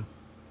June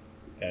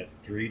at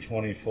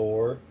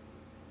 $3.24.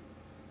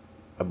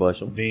 A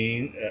bushel.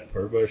 Bean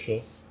per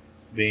bushel.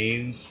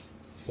 Beans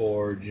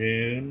for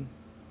June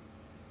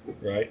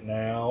right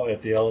now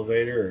at the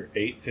elevator are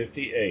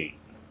 $8.58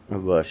 A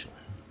bushel.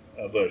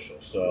 a bushel.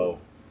 So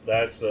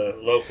that's a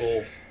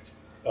local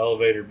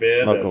elevator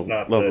bid. Local- That's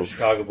not local. the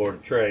Chicago Board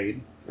of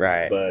Trade,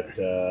 Right. but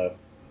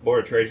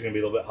Board of Trade is going to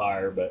be a little bit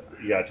higher. But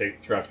you got to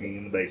take the trucking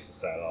and the basis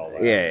side of all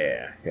that.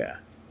 Yeah.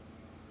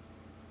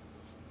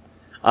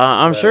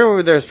 I'm But-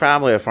 sure there's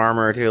probably a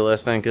farmer or two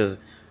listening, because,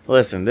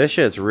 listen, this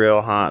shit's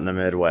real hot in the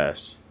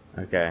Midwest.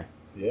 Okay?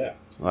 Yeah.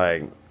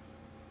 Like,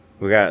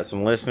 We got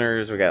some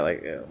listeners. We got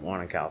like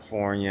one in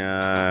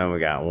California. We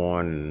got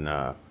one.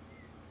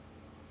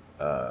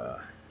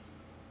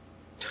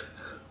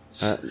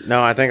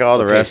 No, I think all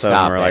the rest of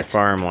them are like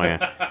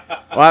farmland.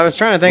 Well, I was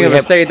trying to think of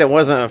a state that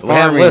wasn't a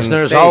farming. We have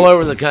listeners state. all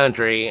over the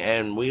country,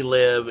 and we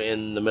live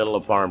in the middle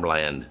of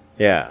farmland.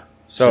 Yeah.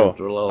 So,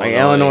 Central like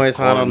Illinois, Illinois is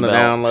hot on the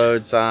Corn Belt.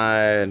 download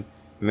side.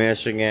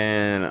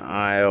 Michigan,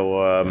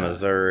 Iowa,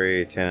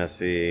 Missouri,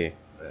 Tennessee.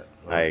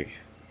 Like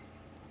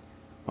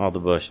all the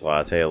Bush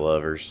Latte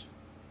lovers.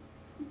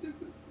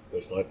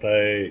 Bush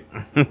Latte.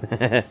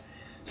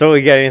 So,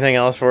 we got anything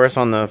else for us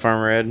on the Farm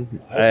Red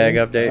Ag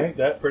I update? think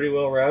that pretty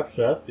well wraps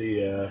up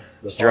the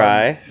It's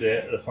dry.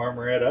 The Farm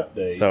Red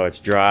update. So, it's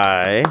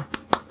dry.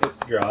 It's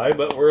dry,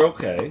 but we're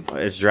okay.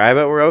 It's dry,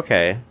 but we're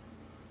okay.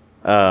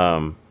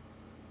 You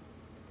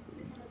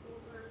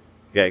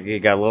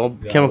got a little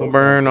chemical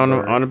burn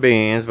on the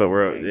beans, but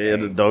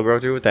they'll grow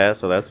through with that,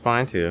 so that's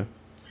fine too.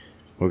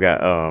 We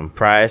got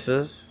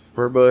prices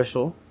per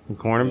bushel in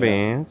corn and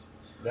beans.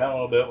 Down a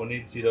little bit. We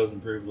need to see those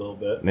improve a little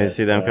bit. Need to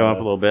see them come up a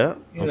little bit.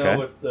 You Okay. know,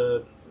 with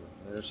the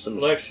There's some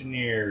election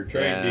year,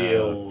 trade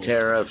deals,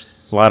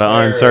 tariffs. A lot of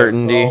tariffs,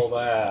 uncertainty. all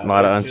that. A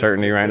lot of It's just-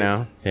 uncertainty right there's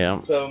now. Yeah.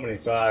 So many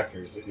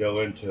factors that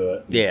go into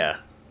it. Yeah.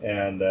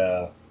 And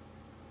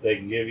they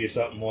can give you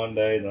something one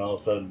day, and then all of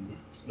a sudden,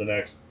 the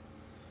next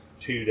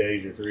 2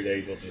 days or 3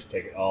 days, they'll just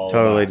take it all.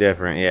 Totally back.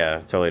 different.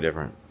 Yeah. Totally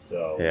different.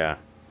 So Yeah.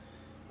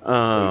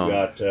 we've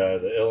got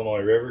the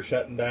Illinois River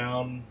shutting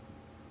down.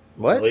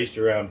 At What? least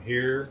around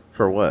here,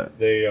 For what?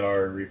 they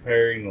are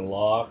repairing the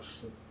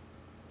locks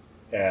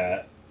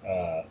at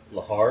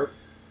La Harpe,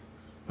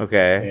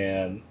 Okay.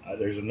 and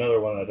there's another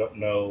one I don't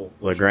know.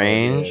 which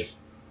LaGrange? one it is.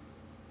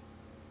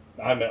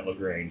 I meant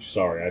LaGrange.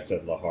 Sorry, I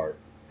said La Harpe.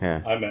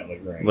 Yeah. I meant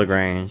LaGrange.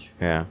 LaGrange.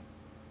 Yeah.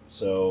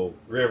 So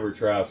river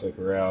traffic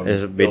around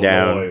Is it be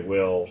Illinois down?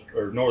 will,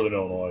 or northern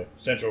Illinois,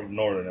 central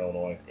northern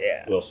Illinois,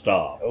 Yeah. will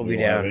stop. It'll be You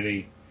won't have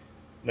down.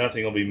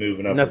 nothing will be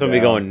moving up. Nothing or will be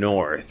down. going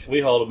north.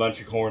 We hauled a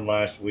bunch of corn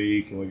last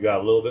week, and we've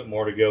got a little bit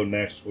more to go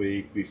next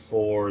week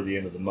before the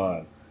end of the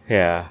month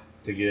Yeah.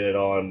 to get it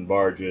on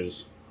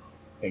barges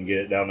and get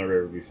it down the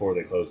river before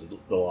they close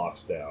the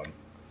locks down.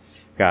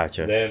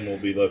 Gotcha. Then we'll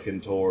be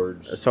looking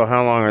towards. So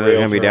how long are they rail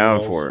going to be down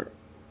terminals. for?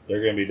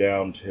 They're going to be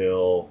down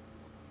till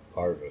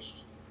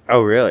harvest.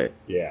 Oh, really?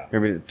 Yeah.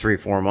 Going to be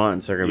 3-4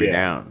 months. They're going to be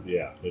down.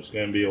 Yeah, it's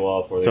going to be a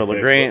while before they So fix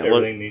LaGrange- it.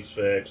 Everything needs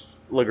fixed.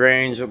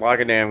 LaGrange and Lock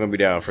and Dam going to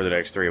be down for the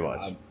next 3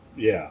 months.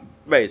 Yeah.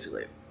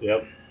 Basically.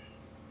 Yep.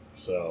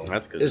 So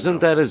That's good. Isn't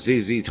that a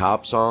ZZ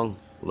Top song,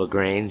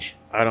 LaGrange?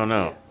 I don't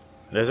know.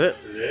 Is it?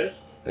 it is.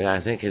 Yeah, I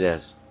think it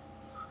is.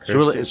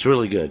 Christy- It's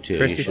really good too.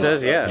 Christy You should-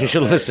 says yeah. you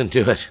should listen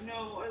to it.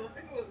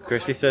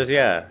 Christy says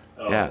yeah.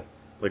 Oh. Yeah,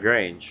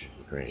 LaGrange.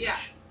 LaGrange. Yeah.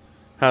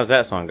 How's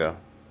that song go?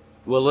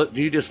 Well, look,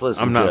 you just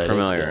listen I'm to not it. It's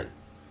familiar. good.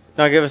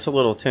 No, give us a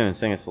little tune.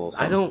 Sing us a little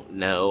I something. don't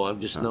know. I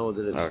just know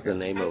that it's Okay. the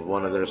name of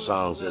one of their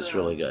songs that's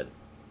really good.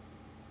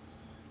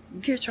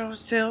 Get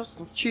yourself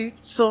some cheap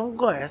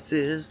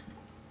sunglasses.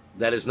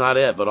 That is not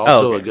it, but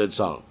also okay. a good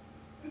song.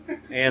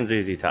 And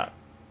ZZ Top.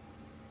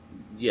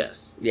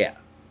 Yes. Yeah.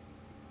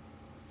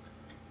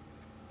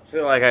 I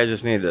feel like I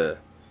just need to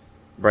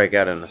break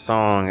out in a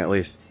song at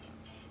least.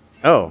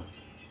 Oh.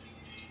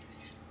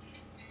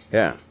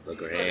 Yeah.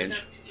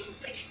 LaGrange.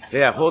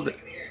 Yeah, hold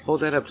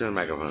that up to the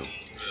microphone.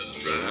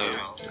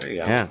 There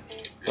you go. Yeah.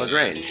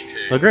 LaGrange.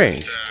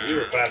 LaGrange. You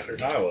were faster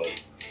than I was.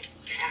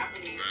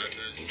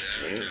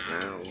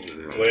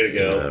 Way to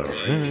go.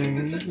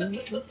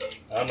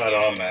 I'm not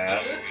on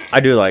that. I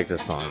do like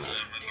this song.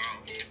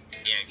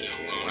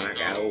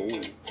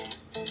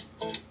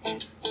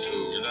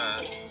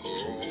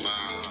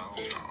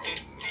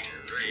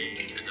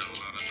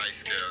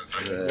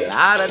 A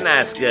lot of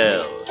nice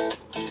girls.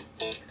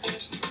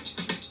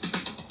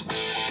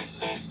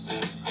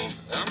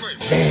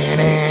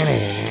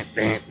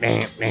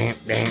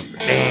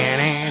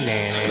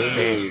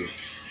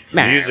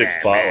 Music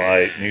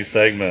Spotlight, new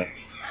segment.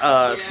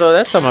 So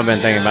that's something I've been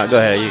thinking about. Go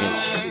ahead.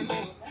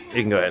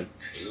 You can go ahead.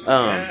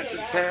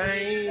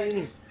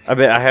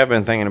 I have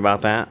been thinking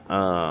about that.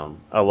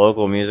 A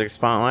local music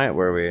spotlight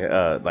where we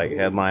like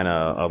headline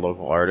a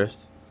local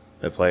artist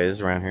that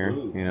plays around here.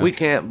 You know, We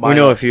can't buy. we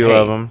know a few hey,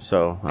 of them.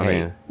 So I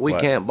hey, mean, we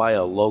what? can't buy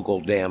a local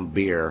damn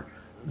beer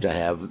to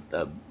have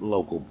a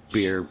local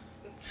beer.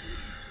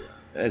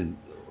 And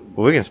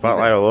Well, we can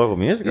spotlight a local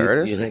music you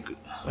artist. think?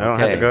 I don't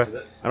have to okay.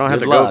 go. I don't have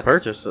Good to go luck.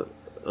 purchase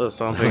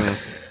something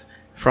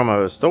from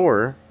a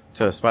store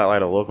to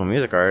spotlight a local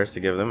music artist to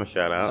give them a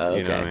shout out.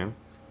 You know what I Okay. mean?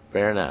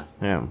 Fair enough.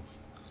 Yeah.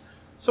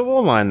 So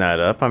we'll line that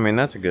up. I mean,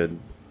 that's a good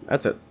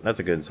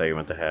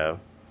segment to have.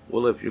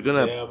 Well, if you're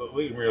gonna, Yeah, but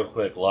we can real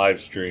quick live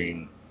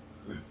stream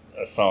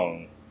a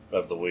song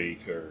of the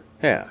week or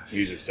Yeah.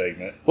 music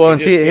segment. Well, We and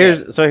just see, can't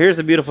here's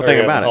the beautiful hurry thing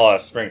up about and it. haul out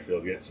to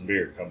Springfield, get some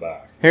beer, come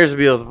back. Here's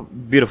the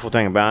beautiful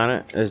thing about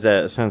it is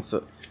that since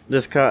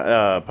this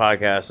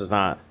podcast is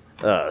not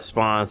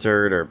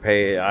sponsored or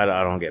paid, I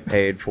don't get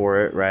paid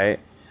for it, right?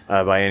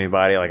 By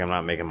anybody. Like I'm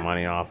not making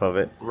money off of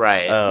it.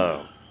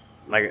 right?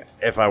 Like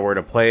if I were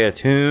to play a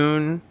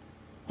tune,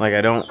 like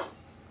I don't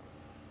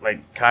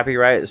like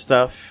copyright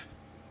stuff.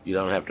 You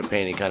don't have to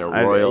pay any kind of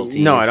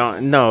royalties. No, I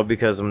don't. No,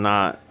 because I'm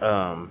not.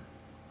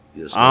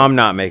 I'm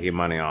not making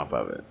money off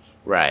of it.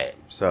 Right.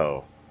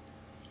 So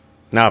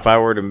now, if I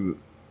were to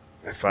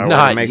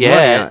make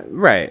money,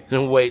 right?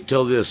 Then wait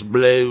till this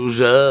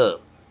blows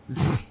up.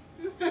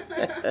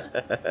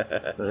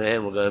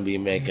 Then we're gonna be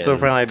making. So it'll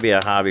probably be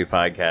a hobby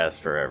podcast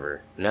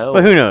forever. No,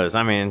 but who knows?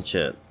 I mean,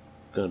 shit.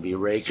 Gonna be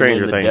raking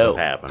Stranger in the things dope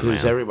have happened,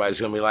 because man. everybody's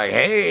gonna be like,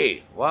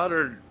 "Hey,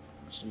 Water,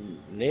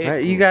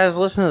 Nick, You guys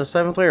listen to the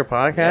Seventh Layer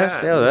podcast?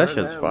 Yeah, Yeah, that heard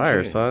shit's that,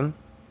 fire, too. son.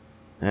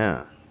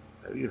 Yeah,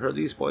 have you heard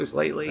these boys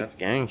lately?" that's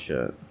gang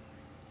shit.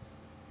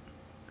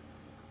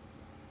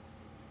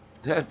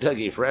 That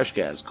Dougie Fresh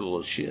guy's cool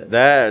as shit.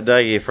 That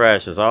Dougie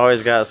Fresh has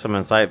always got some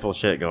insightful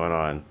shit going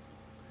on.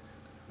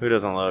 Who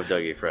doesn't love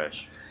Dougie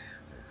Fresh?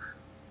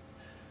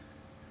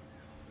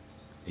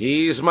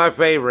 He's my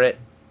favorite.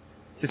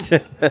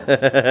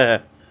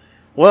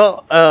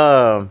 Well,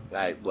 I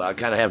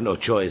kind of have no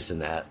choice in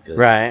that. 'Cause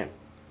right.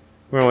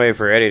 We're gonna wait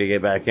for Eddie to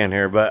get back in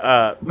here, but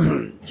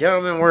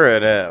gentlemen, we're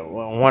at a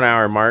 1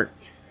 hour mark,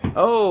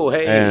 Oh,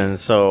 hey. and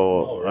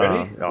so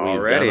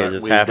Already? it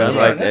just We've happens done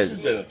like our- This that.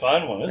 has been a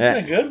fun one. This Yeah.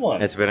 has been a good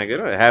one. It's been a good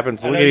one. It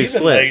happens. I Look know at you you've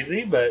been split.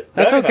 lazy, but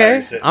That's Doug and I okay.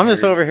 are sitting I'm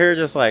just here. over here,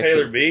 just like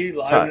Taylor B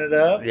lining it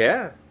up.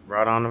 Yeah,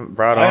 brought on.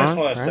 I just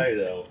want to right? say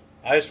though,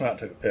 I just went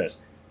out and took a piss.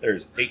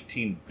 There's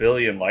 18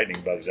 billion lightning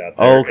bugs out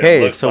there.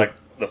 Okay, it looks so- like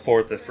the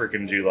 4th of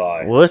freaking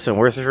July. Listen,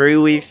 we're 3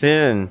 weeks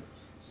in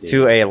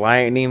to a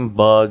lightning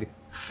bug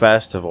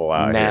festival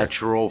out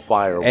Natural here.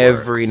 fireworks.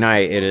 Every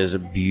night it is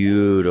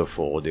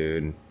beautiful,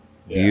 dude.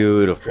 Yeah.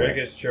 Beautiful,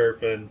 Crickets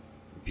chirping.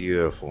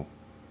 beautiful.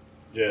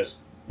 Just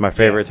My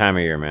favorite time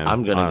of year, man.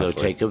 I'm gonna honestly.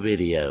 go take a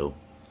video.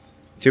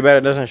 Too bad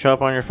it doesn't show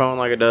up on your phone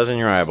like it does in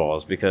your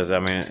eyeballs, because I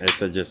mean, it's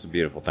just a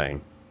beautiful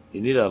thing.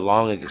 You need a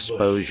long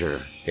exposure.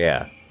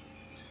 Yeah,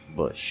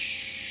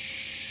 Bush.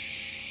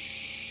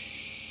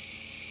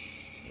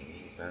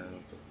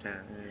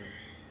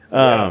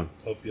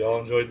 hope you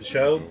all enjoyed the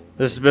show.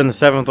 This has been the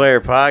Seventh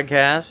Layer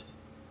Podcast.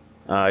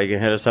 You can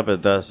hit us up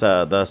at the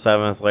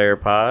Seventh Layer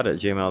Pod at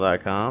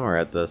gmail.com or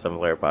at the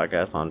Seventh Layer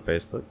Podcast on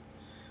Facebook.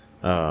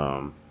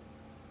 I'd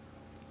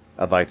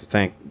like to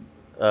thank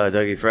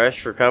Dougie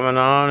Fresh for coming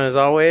on as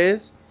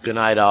always. Good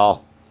night,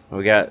 all.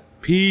 We got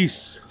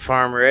Peace.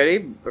 Farmer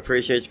Eddie.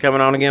 Appreciate you coming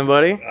on again,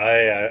 buddy.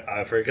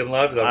 I freaking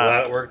loved it. I'm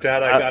glad it worked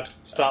out. I got to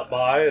stop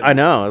by. And I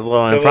know, it's a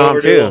little come over, do a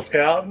impromptu. little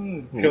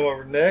scouting, come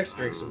over next,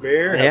 drink some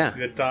beer, have Yeah. some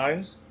good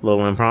times. A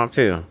little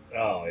impromptu.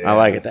 Oh, yeah. I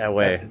like it that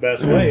way. That's the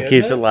best way.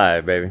 Keeps isn't it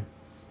live, baby.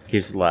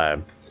 Keeps it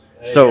live.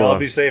 Hey, So, y'all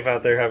be safe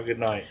out there. Have a good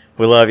night.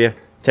 We love you.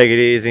 Take it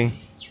easy.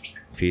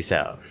 Peace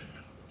out.